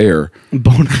Bone of Air.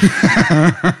 Bone.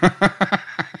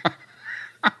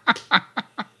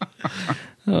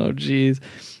 Oh, jeez.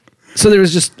 So there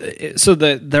was just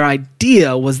their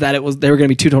idea was that they were going to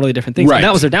be 2 totally different things. Right. And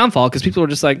that was their downfall because people were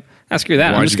just like, screw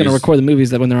that. I'm Why'd just you going to just- record the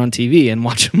movies that when they're on TV and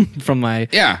watch them from my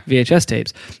VHS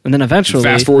tapes. And then eventually,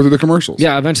 Fast forward through the commercials.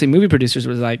 yeah, eventually movie producers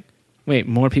was like, wait,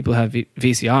 more people have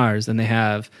VCRs than they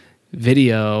have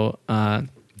video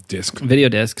Disc. video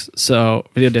discs. So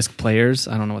video disc players,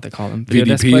 I don't know what they call them. Video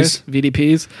disc VDPs? players,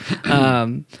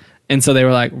 VDPs. And so they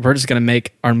were like, we're just going to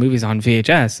make our movies on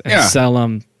VHS and sell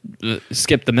them,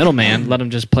 skip the middleman, let them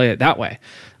just play it that way.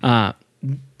 But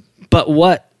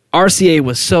what RCA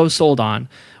was so sold on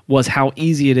was how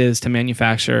easy it is to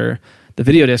manufacture the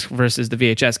video disc versus the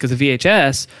VHS. Because the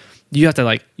VHS, you have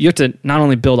to not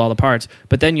only build all the parts,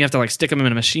 but then you have to like stick them in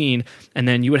a machine, and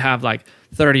then you would have like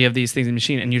 30 of these things in the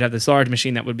machine, and you'd have this large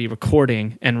machine that would be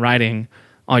recording and writing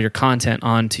all your content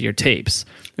onto your tapes.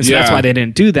 And so that's why they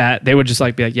didn't do that. They would just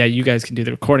be like, yeah, you guys can do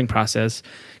the recording process,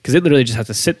 because it literally just has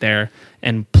to sit there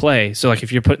and play. So like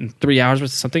if you're putting 3 hours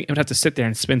worth of something, it would have to sit there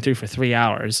and spin through for 3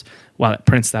 hours while it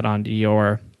prints that onto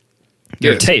your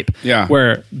tape. Yeah.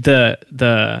 Where the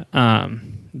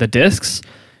discs,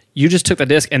 you just took the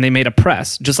disc and they made a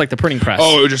press, just like the printing press.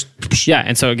 Oh, it would just... Yeah,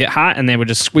 and so it would get hot, and they would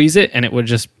just squeeze it, and it would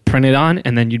just print it on,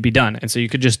 and then you'd be done. And so you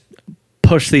could just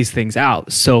push these things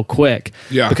out so quick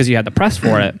because you had the press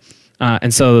for it.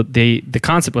 And so the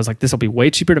concept was like, this will be way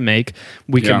cheaper to make.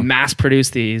 We can mass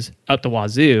produce these up the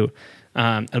wazoo.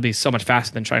 It'll be so much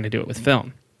faster than trying to do it with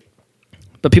film.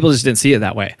 But people just didn't see it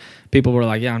that way. People were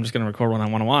like, yeah, I'm just going to record what I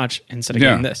want to watch instead of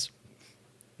getting this.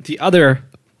 The other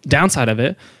downside of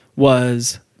it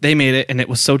was they made it, and it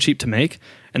was so cheap to make,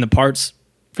 and the parts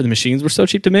for the machines were so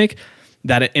cheap to make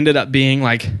that it ended up being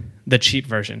like the cheap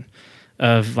version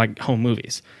of like home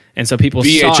movies. And so people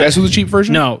VHS was the cheap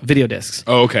version? No, video discs.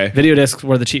 Oh, okay. Video discs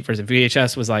were the cheap version.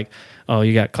 VHS was like, oh,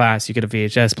 you got class, you get a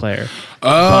VHS player.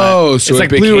 Oh, but so it's it like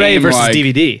Blu-ray versus like,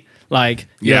 DVD. Like,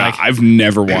 I've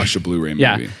never watched a Blu-ray movie.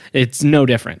 Yeah, it's no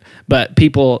different. But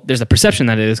people, there's a perception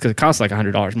that it is because it costs like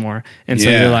 $100 more. And so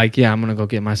you're like, yeah, I'm going to go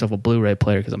get myself a Blu-ray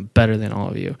player because I'm better than all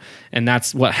of you. And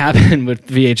that's what happened with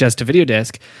VHS to video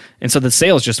disc. And so the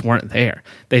sales just weren't there.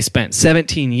 They spent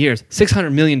 17 years,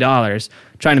 $600 million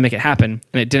trying to make it happen,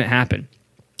 and it didn't happen.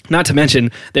 Not to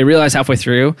mention, they realized halfway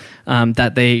through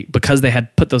that because they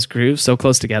had put those grooves so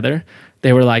close together,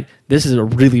 they were like, this is a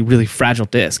really, really fragile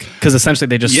disc. Because essentially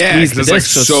they just squeezed the disc like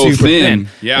so super thin.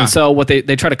 Yeah. And so what they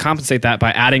try to compensate that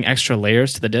by adding extra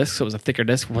layers to the disc, so it was a thicker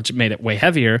disc, which made it way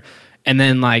heavier, and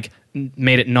then like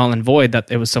made it null and void that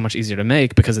it was so much easier to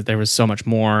make because there was so much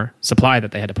more supply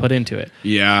that they had to put into it.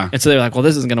 Yeah. And so they were like, well,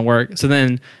 this isn't going to work. So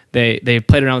then they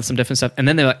played around with some different stuff. And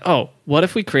then they're like, oh, what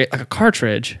if we create like a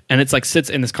cartridge and it's like sits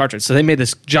in this cartridge? So they made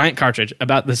this giant cartridge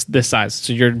about this size.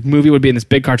 So your movie would be in this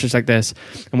big cartridge like this.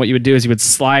 And what you would do is you would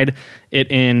slide it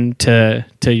into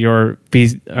your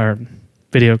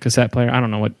video cassette player. I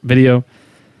don't know what video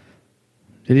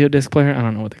disc player. I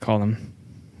don't know what they call them.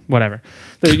 Whatever.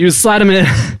 So you would slide them in,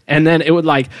 and then it would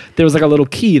like, there was like a little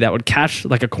key that would catch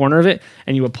like a corner of it,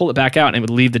 and you would pull it back out, and it would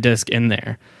leave the disc in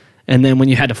there. And then when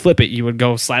you had to flip it, you would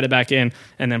go slide it back in,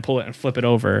 and then pull it and flip it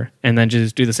over, and then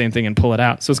just do the same thing and pull it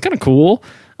out. So it's kind of cool.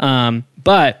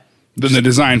 But then the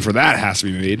design for that has to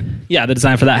be made. Yeah, the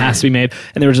design for that has to be made.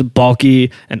 And they were just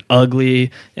bulky and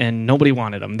ugly, and nobody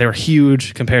wanted them. They were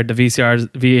huge compared to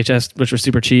VHS, which were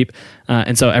super cheap.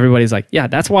 And so everybody's like, yeah,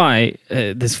 that's why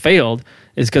this failed,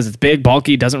 is because it's big,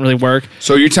 bulky, doesn't really work.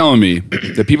 So you're telling me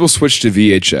that people switched to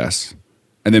VHS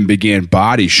and then began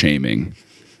body shaming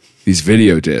these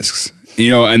video discs.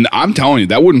 And I'm telling you,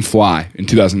 that wouldn't fly in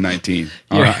 2019.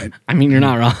 All right. I mean, you're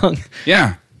not wrong.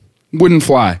 Yeah. Wouldn't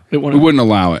fly. We wouldn't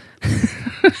allow it.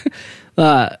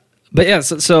 But yeah,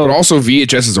 so but also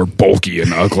VHSs are bulky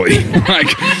and ugly.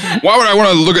 Like, why would I want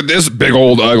to look at this big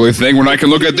old ugly thing when I can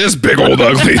look at this big old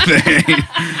ugly thing?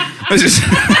 It's just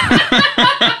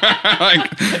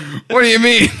like, what do you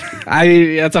mean?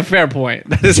 That's a fair point.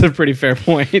 That is a pretty fair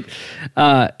point.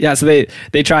 Yeah, so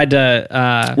they tried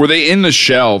to. Were they in the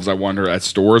shelves? I wonder at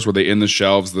stores. Were they in the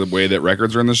shelves the way that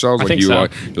records are in the shelves? I Like think so.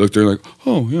 You look there like,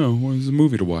 oh yeah, what is a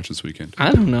movie to watch this weekend?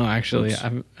 I don't know. Actually, I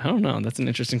don't know. That's an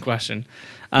interesting question.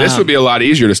 This would be a lot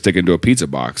easier to stick into a pizza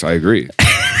box. I agree.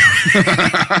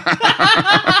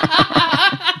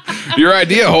 Your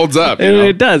idea holds up.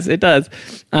 It does.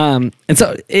 And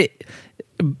so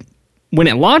when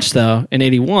it launched though in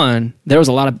 '81, there was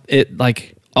a lot of it.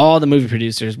 Like all the movie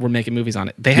producers were making movies on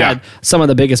it. They had some of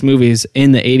the biggest movies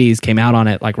in the '80s came out on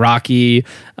it, like Rocky,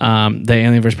 the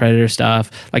Alien vs Predator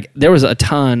stuff. Like there was a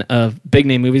ton of big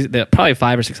name movies. Probably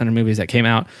 500 or 600 movies that came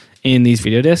out in these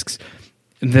video discs.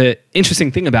 The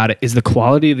interesting thing about it is the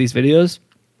quality of these videos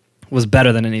was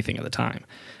better than anything at the time.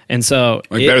 And so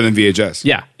better than VHS.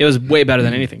 Yeah, it was way better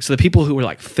than anything. So the people who were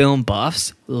like film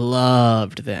buffs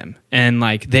loved them. And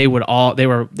like they were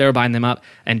buying them up.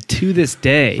 And to this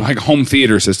day, like home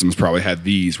theater systems probably had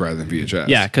these rather than VHS.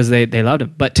 Yeah, because they loved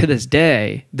them. But to this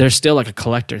day, there's still like a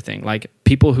collector thing. Like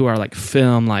people who are like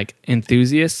film like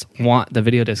enthusiasts want the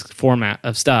video disc format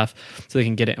of stuff so they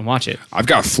can get it and watch it. I've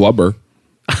got Flubber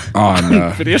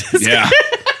on video disc. Yeah.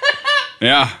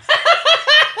 Yeah.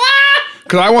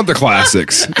 Because I want the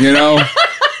classics, I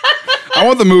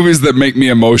want the movies that make me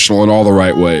emotional in all the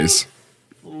right ways.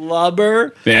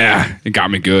 Flubber? Yeah, it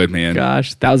got me good, man.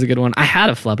 Gosh, that was a good one. I had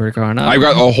a Flubber growing up. I've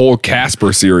got a whole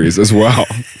Casper series as well.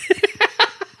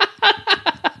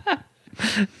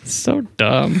 So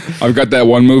dumb. I've got that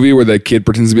one movie where that kid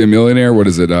pretends to be a millionaire. What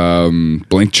is it?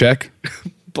 Blank Check?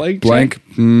 Blank?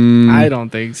 I don't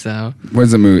think so. What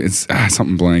is the movie? It's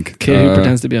something blank. Kid who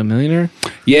pretends to be a millionaire?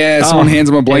 Yeah, someone hands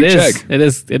him a blank check. It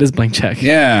is Blank Check.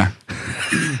 Yeah.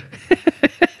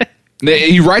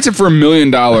 He writes it for $1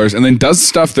 million and then does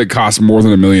stuff that costs more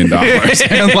than $1 million.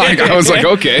 And like, I was like,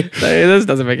 okay, This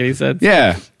doesn't make any sense.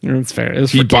 yeah. It's fair. It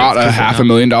was He for bought kids, a 'cause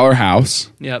 $500,000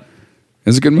 house. Yep.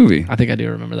 It's a good movie. I think I do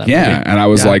remember that. Yeah, movie. and I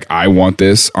was Yeah. like, I want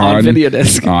this on video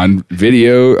disc. on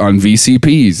video, on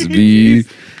VCPs,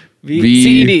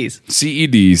 CEDs.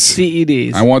 CEDs.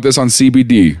 CEDs. I want this on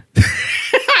CBD.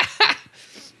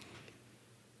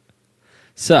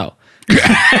 So,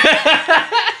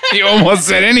 You almost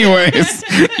said anyways.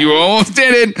 You almost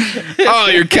did it. Oh,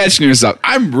 you're catching yourself.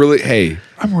 I'm really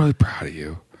proud of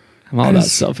you. I'm all about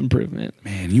self-improvement.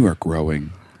 Man, you are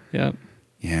growing. Yep.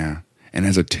 Yeah. And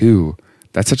as a 2,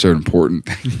 that's such an important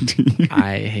thing to you.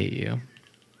 I hate you.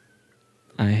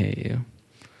 I hate you.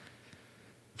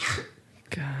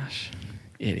 Gosh.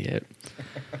 Idiot.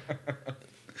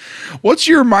 What's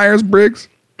your Myers-Briggs?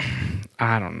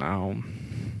 I don't know.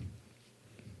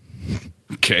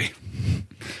 Okay.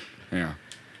 Yeah.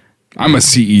 I'm a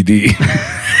CED.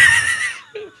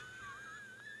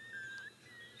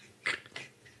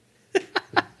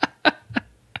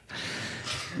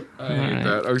 I hate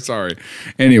that. Oh, sorry.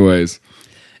 Anyways.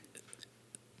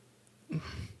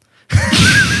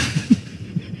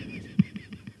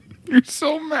 You're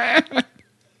so mad.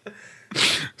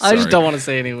 I just Sorry. don't want to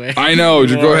say anyway. I know.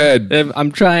 Just go ahead.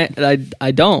 I'm trying.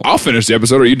 I don't. I'll finish the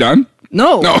episode. Are you done?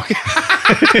 No. No.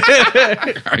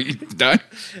 Are you done?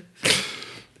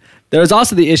 There's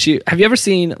also the issue. Have you ever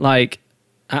seen, like,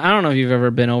 I don't know if you've ever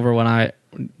been over when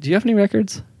do you have any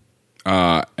records?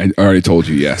 I already told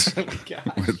you yes.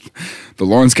 With the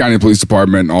Lawrence County Police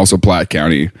Department and also Platte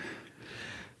County.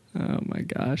 Oh my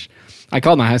gosh. I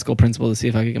called my high school principal to see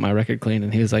if I could get my record cleaned,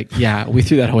 and he was like, yeah, we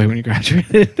threw that away when you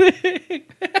graduated.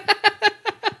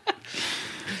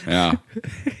 Yeah.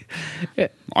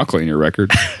 I'll clean your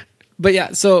record. But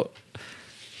yeah, so,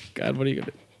 God, what are you going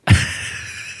to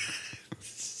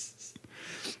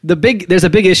do? There's a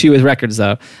big issue with records,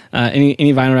 though, any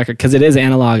vinyl record, because it is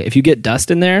analog. If you get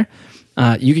dust in there,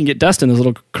 you can get dust in those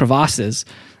little crevasses.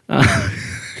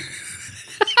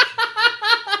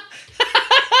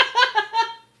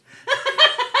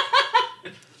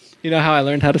 You know how I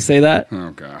learned how to say that?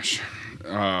 Oh, gosh.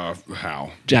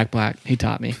 How? Jack Black. He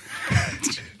taught me.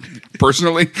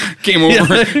 Personally? Came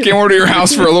over to your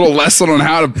house for a little lesson on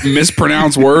how to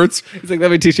mispronounce words? He's like,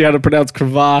 let me teach you how to pronounce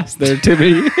crevasse there,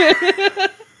 Timmy.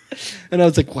 And I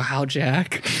was like, wow,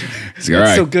 Jack. He's like, all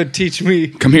right. So good. Teach me.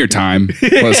 Come here, time.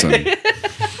 Listen.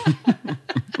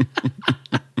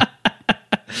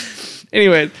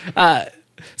 Anyways,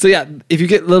 so yeah, if you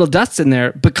get little dust in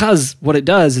there, because what it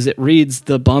does is it reads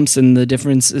the bumps and the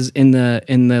differences in the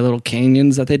little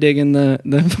canyons that they dig in the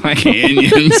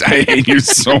Canyons. I hate you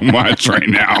so much right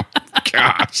now.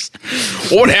 Gosh.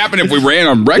 What would happen if we ran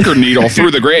a record needle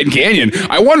through the Grand Canyon?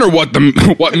 I wonder what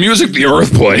music the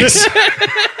earth plays.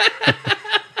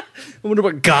 I wonder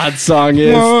what God's song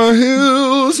is. My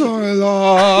hills are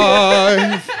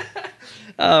alive.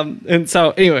 And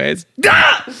so, anyways,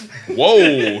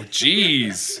 Whoa,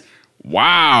 jeez.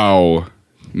 Wow.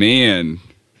 Man.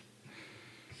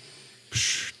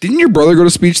 Didn't your brother go to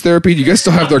speech therapy? Do you guys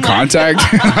still have their contact?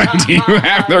 Do you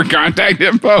have their contact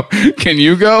info? Can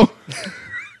you go?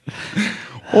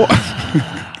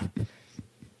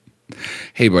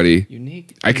 Hey, buddy.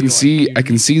 unique. I can see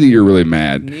that you're really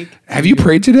mad. Unique. Have you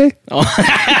prayed today?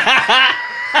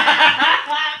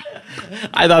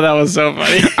 I thought that was so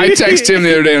funny. I texted him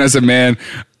the other day and I said, man,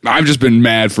 I've just been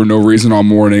mad for no reason all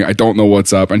morning. I don't know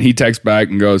what's up. And he texts back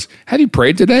and goes, have you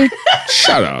prayed today?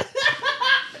 Shut up.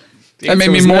 That made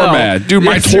me more mad. Dude,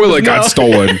 my toilet got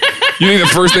stolen. You think the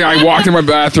first thing I walked in my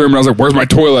bathroom and I was like, where's my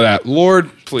toilet at? Lord,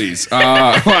 please. And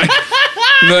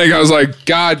then I was like,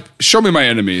 God, show me my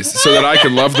enemies so that I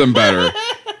can love them better.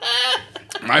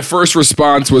 My first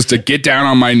response was to get down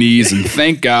on my knees and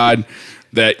thank God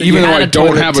that even though I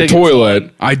don't have a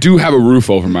toilet, I do have a roof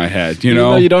over my head, you know?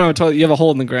 Even though you don't have a toilet, you have a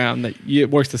hole in the ground that it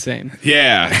works the same.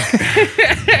 Yeah.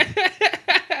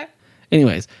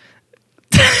 Anyways,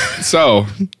 So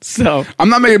so I'm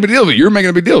not making a big deal of it. You're making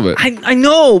a big deal of it. I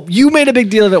know you made a big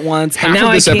deal of it once, Half and now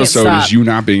of this I can't episode stop. is you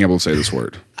not being able to say this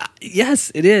word.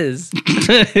 Yes, it is.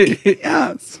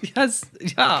 Yes. Yes.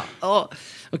 Yeah. Oh.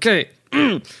 Okay.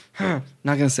 Not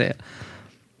gonna say it.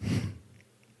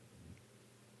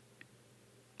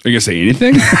 Are you gonna say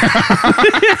anything?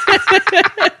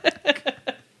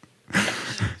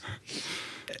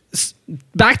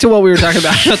 Back to what we were talking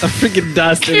about the freaking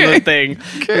dust in the thing.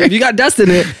 If you got dust in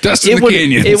it, Dust in the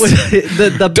canyons. It would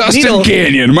the Dustin needle,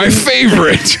 Canyon, my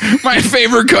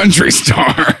favorite country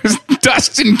stars.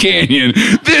 Dustin Canyon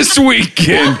this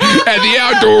weekend at the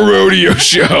Outdoor Rodeo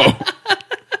Show.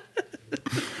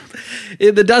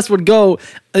 the dust would go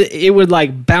it would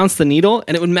like bounce the needle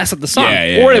and it would mess up the song,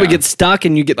 Yeah, or it would get stuck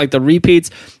and you get like the repeats.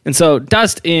 And so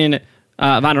dust in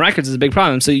vinyl records is a big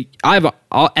problem. So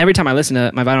every time I listen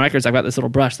to my vinyl records, I've got this little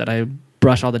brush that I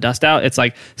brush all the dust out. It's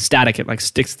like static. It like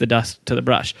sticks the dust to the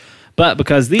brush. But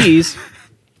because these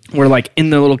were like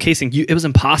in the little casing, it was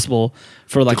impossible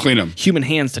for like clean 'em. human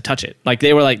hands to touch it. Like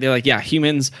they're like, yeah,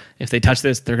 humans, if they touch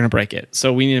this, they're gonna break it.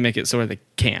 So we need to make it so they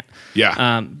can't.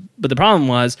 Yeah. But the problem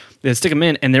was they'd stick them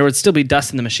in, and there would still be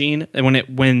dust in the machine. And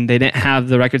when they didn't have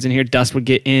the records in here, dust would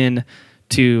get in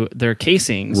to their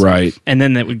casings, Right. And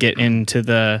then that would get into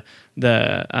the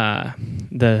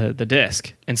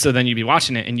disc. And so then you'd be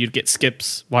watching it, and you'd get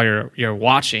skips while you're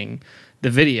watching the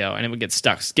video, and it would get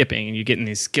stuck skipping, and you get in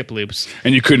these skip loops.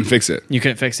 And you couldn't fix it. You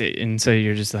couldn't fix it, and so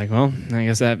you're just like, well, I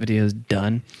guess that video is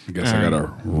done. I guess I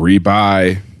gotta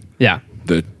rebuy Yeah.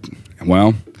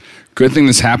 well, good thing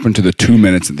this happened to the 2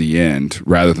 minutes at the end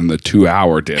rather than the 2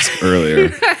 hour disc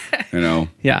earlier. You know?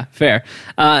 Yeah, fair.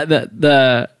 And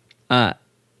the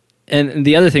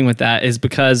other thing with that is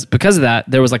because of that,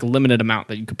 there was like a limited amount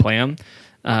that you could play them,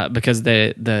 because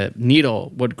the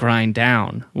needle would grind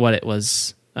down what it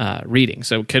was reading,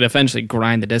 so it could eventually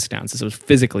grind the disc down since it was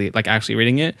physically like actually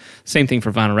reading it. Same thing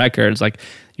for vinyl records. Like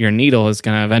your needle is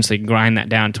going to eventually grind that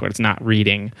down to where it's not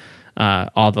reading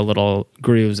all the little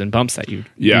grooves and bumps that you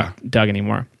dug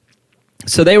anymore.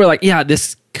 So they were like, yeah,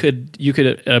 you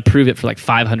could approve it for like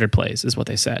 500 plays is what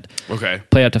they said. Okay.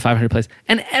 Play up to 500 plays.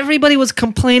 And everybody was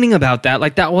complaining about that.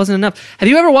 Like that wasn't enough. Have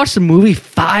you ever watched a movie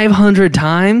 500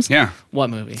 times? Yeah. What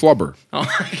movie? Flubber. Oh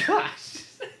my gosh.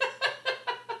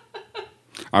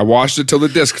 I watched it till the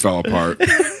disc fell apart.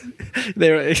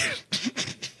 They were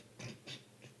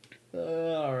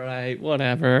all right,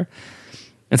 whatever.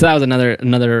 And so that was another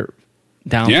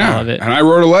downfall of it. And I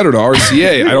wrote a letter to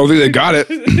RCA. I don't think they got it.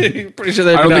 Pretty sure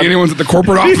I don't think anyone's at the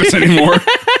corporate office anymore.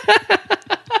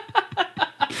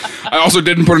 I also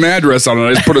didn't put an address on it.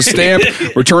 I just put a stamp,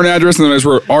 return address, and then I just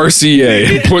wrote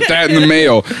RCA and put that in the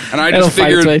mail. And I just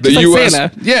figured the just U.S.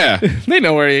 Santa. Yeah. They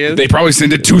know where he is. They probably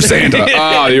sent it to Santa.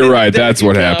 Oh, you're right. That's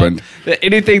what happened.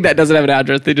 Anything that doesn't have an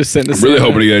address, they just send to I'm really Santa.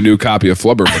 hoping to get a new copy of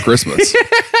Flubber for Christmas.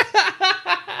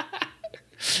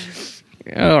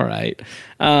 All right.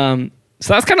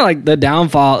 So that's kind of like the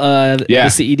downfall of the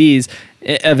CEDs.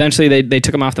 Eventually, they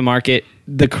took them off the market.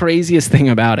 The craziest thing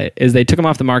about it is they took them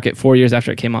off the market 4 years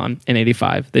after it came on in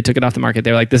 '85. They took it off the market.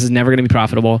 They were like, this is never going to be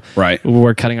profitable. Right.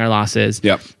 We're cutting our losses.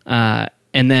 Yep.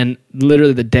 And then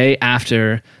literally the day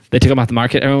after they took them off the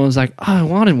market, everyone was like, oh, I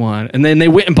wanted one. And then they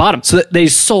went and bought them. So they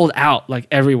sold out like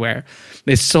everywhere.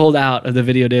 They sold out of the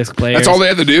video disc players. That's all they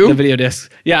had to do? The video discs.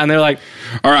 Yeah, and they're like,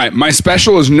 all right, my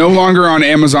special is no longer on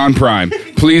Amazon Prime.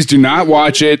 Please do not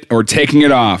watch it or taking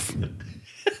it off.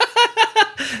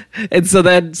 and so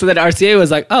then RCA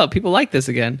was like, oh, people like this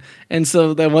again. And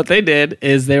so then what they did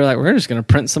is they were like, we're just going to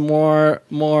print some more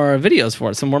videos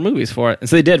for it, some more movies for it. And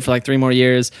so they did for like 3 more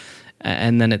years.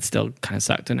 And then it still kind of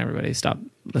sucked and everybody stopped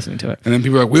listening to it. And then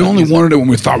people were like, we only wanted it when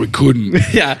we thought we couldn't.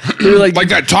 Yeah. They were like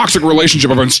that toxic relationship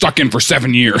I've been stuck in for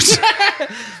 7 years.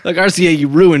 Like, RCA, you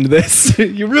ruined this.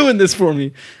 You ruined this for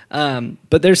me.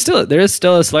 But there is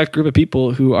still a select group of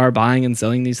people who are buying and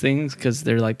selling these things because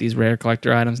they're like these rare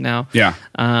collector items now. Yeah.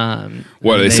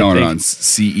 What are they selling it on?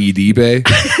 CED Bay?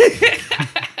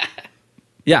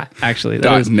 Yeah, actually.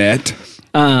 .net.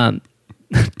 .net.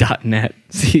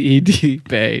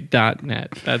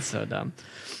 CEDBay.net. That's so dumb.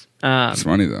 It's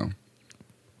funny, though.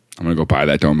 I'm going to go buy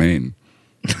that domain.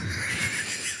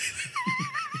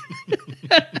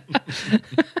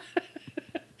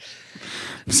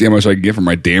 See how much I can get for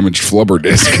my damaged Flubber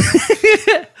disc.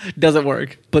 Doesn't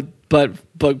work. But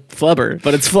Flubber.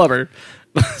 But it's Flubber.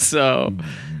 So.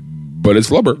 But it's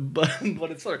Flubber. But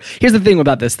it's Flubber. Here's the thing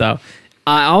about this, though.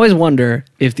 I always wonder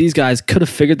if these guys could have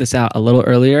figured this out a little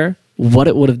earlier, what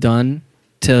it would have done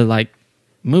to like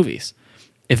movies.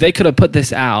 If they could have put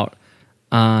this out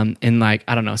in like,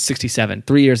 I don't know, 67,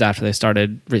 3 years after they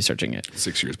started researching it.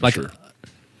 6 years, like, sure.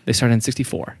 They started in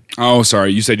 64. Oh,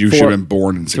 sorry. You said you should have been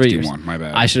born in 61. My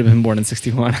bad. I should have been born in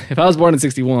 61. If I was born in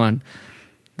 61,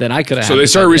 then I could have. So they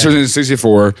started researching in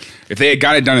 64. If they had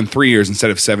got it done in 3 years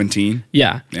instead of 17.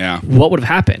 Yeah. Yeah. What would have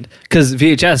happened? Because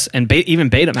VHS and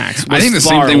even Betamax was I think the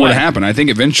same thing would have happened. I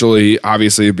think eventually,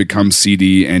 obviously, it becomes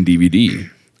CD and DVD.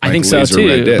 I think so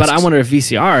too. But I wonder if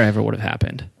VCR ever would have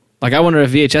happened. Like, I wonder if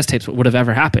VHS tapes would have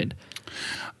ever happened.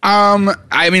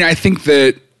 I mean, I think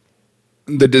that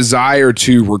the desire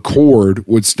to record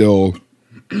would still,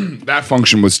 that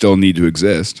function would still need to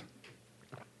exist.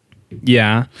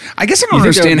 Yeah. I guess I don't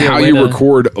understand how you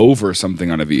record over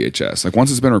something on a VHS. Like,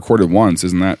 once it's been recorded once,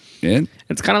 isn't that it?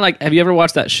 It's kind of like, have you ever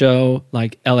watched that show,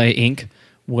 like LA Inc.,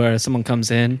 where someone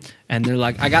comes in and they're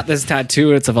like, I got this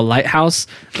tattoo. It's of a lighthouse,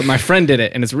 but my friend did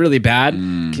it and it's really bad.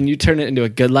 Can you turn it into a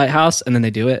good lighthouse? And then they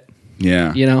do it.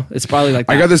 Yeah. You know, it's probably like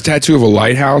that. I got this tattoo of a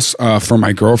lighthouse for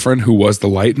my girlfriend who was the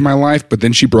light in my life, but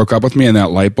then she broke up with me and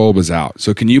that light bulb is out.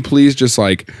 So can you please just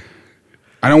like,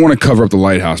 I don't want to cover up the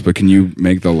lighthouse, but can you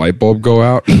make the light bulb go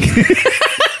out?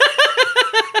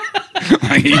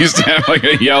 Like he used to have like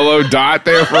a yellow dot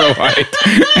there for a light,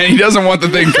 and he doesn't want the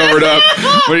thing covered up,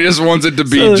 but he just wants it to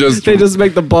be They just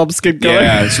make the bulb skip going.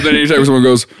 Yeah. So then anytime someone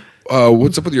goes,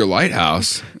 "What's up with your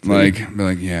lighthouse?" Like, be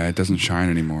like, "Yeah, it doesn't shine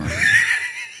anymore."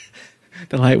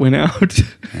 The light went out.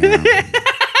 Yeah.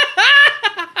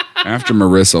 After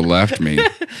Marissa left me,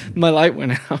 My light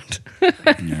went out.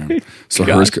 yeah.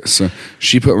 So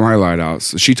she put my light out.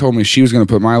 So she told me she was going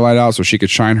to put my light out so she could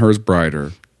shine hers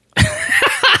brighter.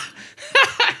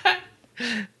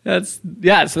 So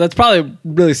that's probably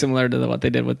really similar to what they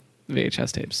did with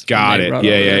VHS tapes. Got it.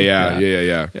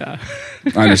 Yeah. Yeah.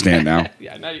 I understand now.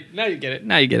 Yeah. Now you get it.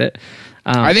 Now you get it.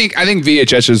 I think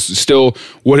VHSs still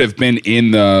would have been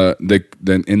in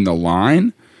the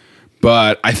line,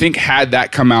 but I think had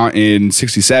that come out in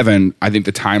 '67, I think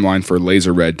the timeline for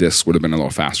laser red discs would have been a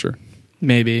little faster.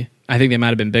 Maybe. I think they might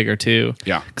have been bigger too.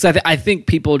 Yeah. Because I think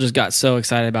people just got so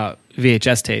excited about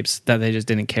VHS tapes that they just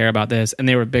didn't care about this, and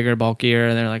they were bigger, bulkier,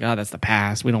 and they're like, "Oh, that's the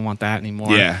past. We don't want that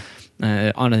anymore." Yeah.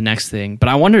 On to the next thing. But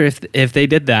I wonder if they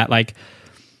did that. Like,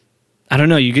 I don't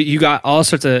know. You got all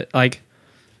sorts of like.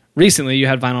 Recently, you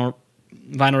had vinyl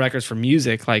records for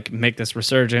music like make this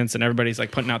resurgence, and everybody's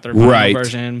like putting out their vinyl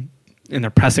version, and they're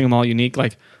pressing them all unique.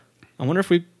 Like, I wonder if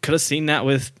we could have seen that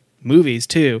with movies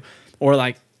too, or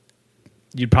like.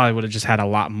 You probably would have just had a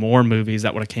lot more movies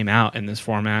that would have came out in this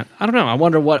format. I don't know. I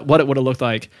wonder what it would have looked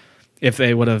like if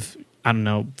they would have, I don't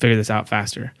know, figured this out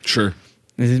faster. Sure.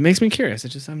 It makes me curious.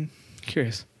 I'm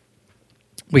curious.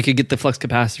 We could get the flux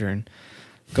capacitor and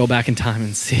go back in time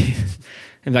and see.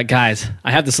 And like, guys,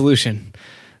 I have the solution.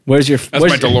 That's my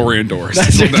DeLorean doors.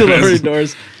 That's your DeLorean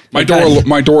doors. My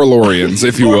DeLoreans,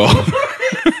 if you will.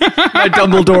 My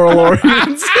Dumbledore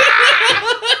DeLoreans.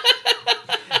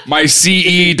 My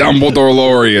CE Dumbledore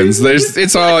DeLoreans.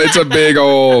 It's a big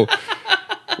old.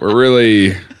 We're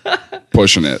really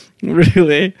pushing it.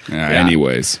 Really? Yeah.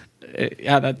 Anyways.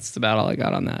 Yeah, that's about all I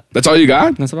got on that. That's all you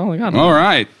got? That's about all I got. All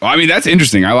right. Well, I mean, that's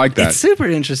interesting. I like that. It's super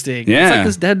interesting. Yeah. It's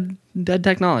like this dead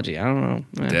technology. I don't know.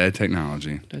 Yeah. Dead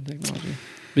technology. But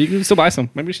you can still buy some.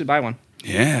 Maybe we should buy one.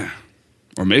 Yeah.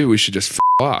 Or maybe we should just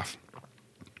off.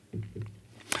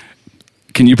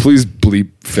 Can you please bleep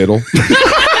fiddle?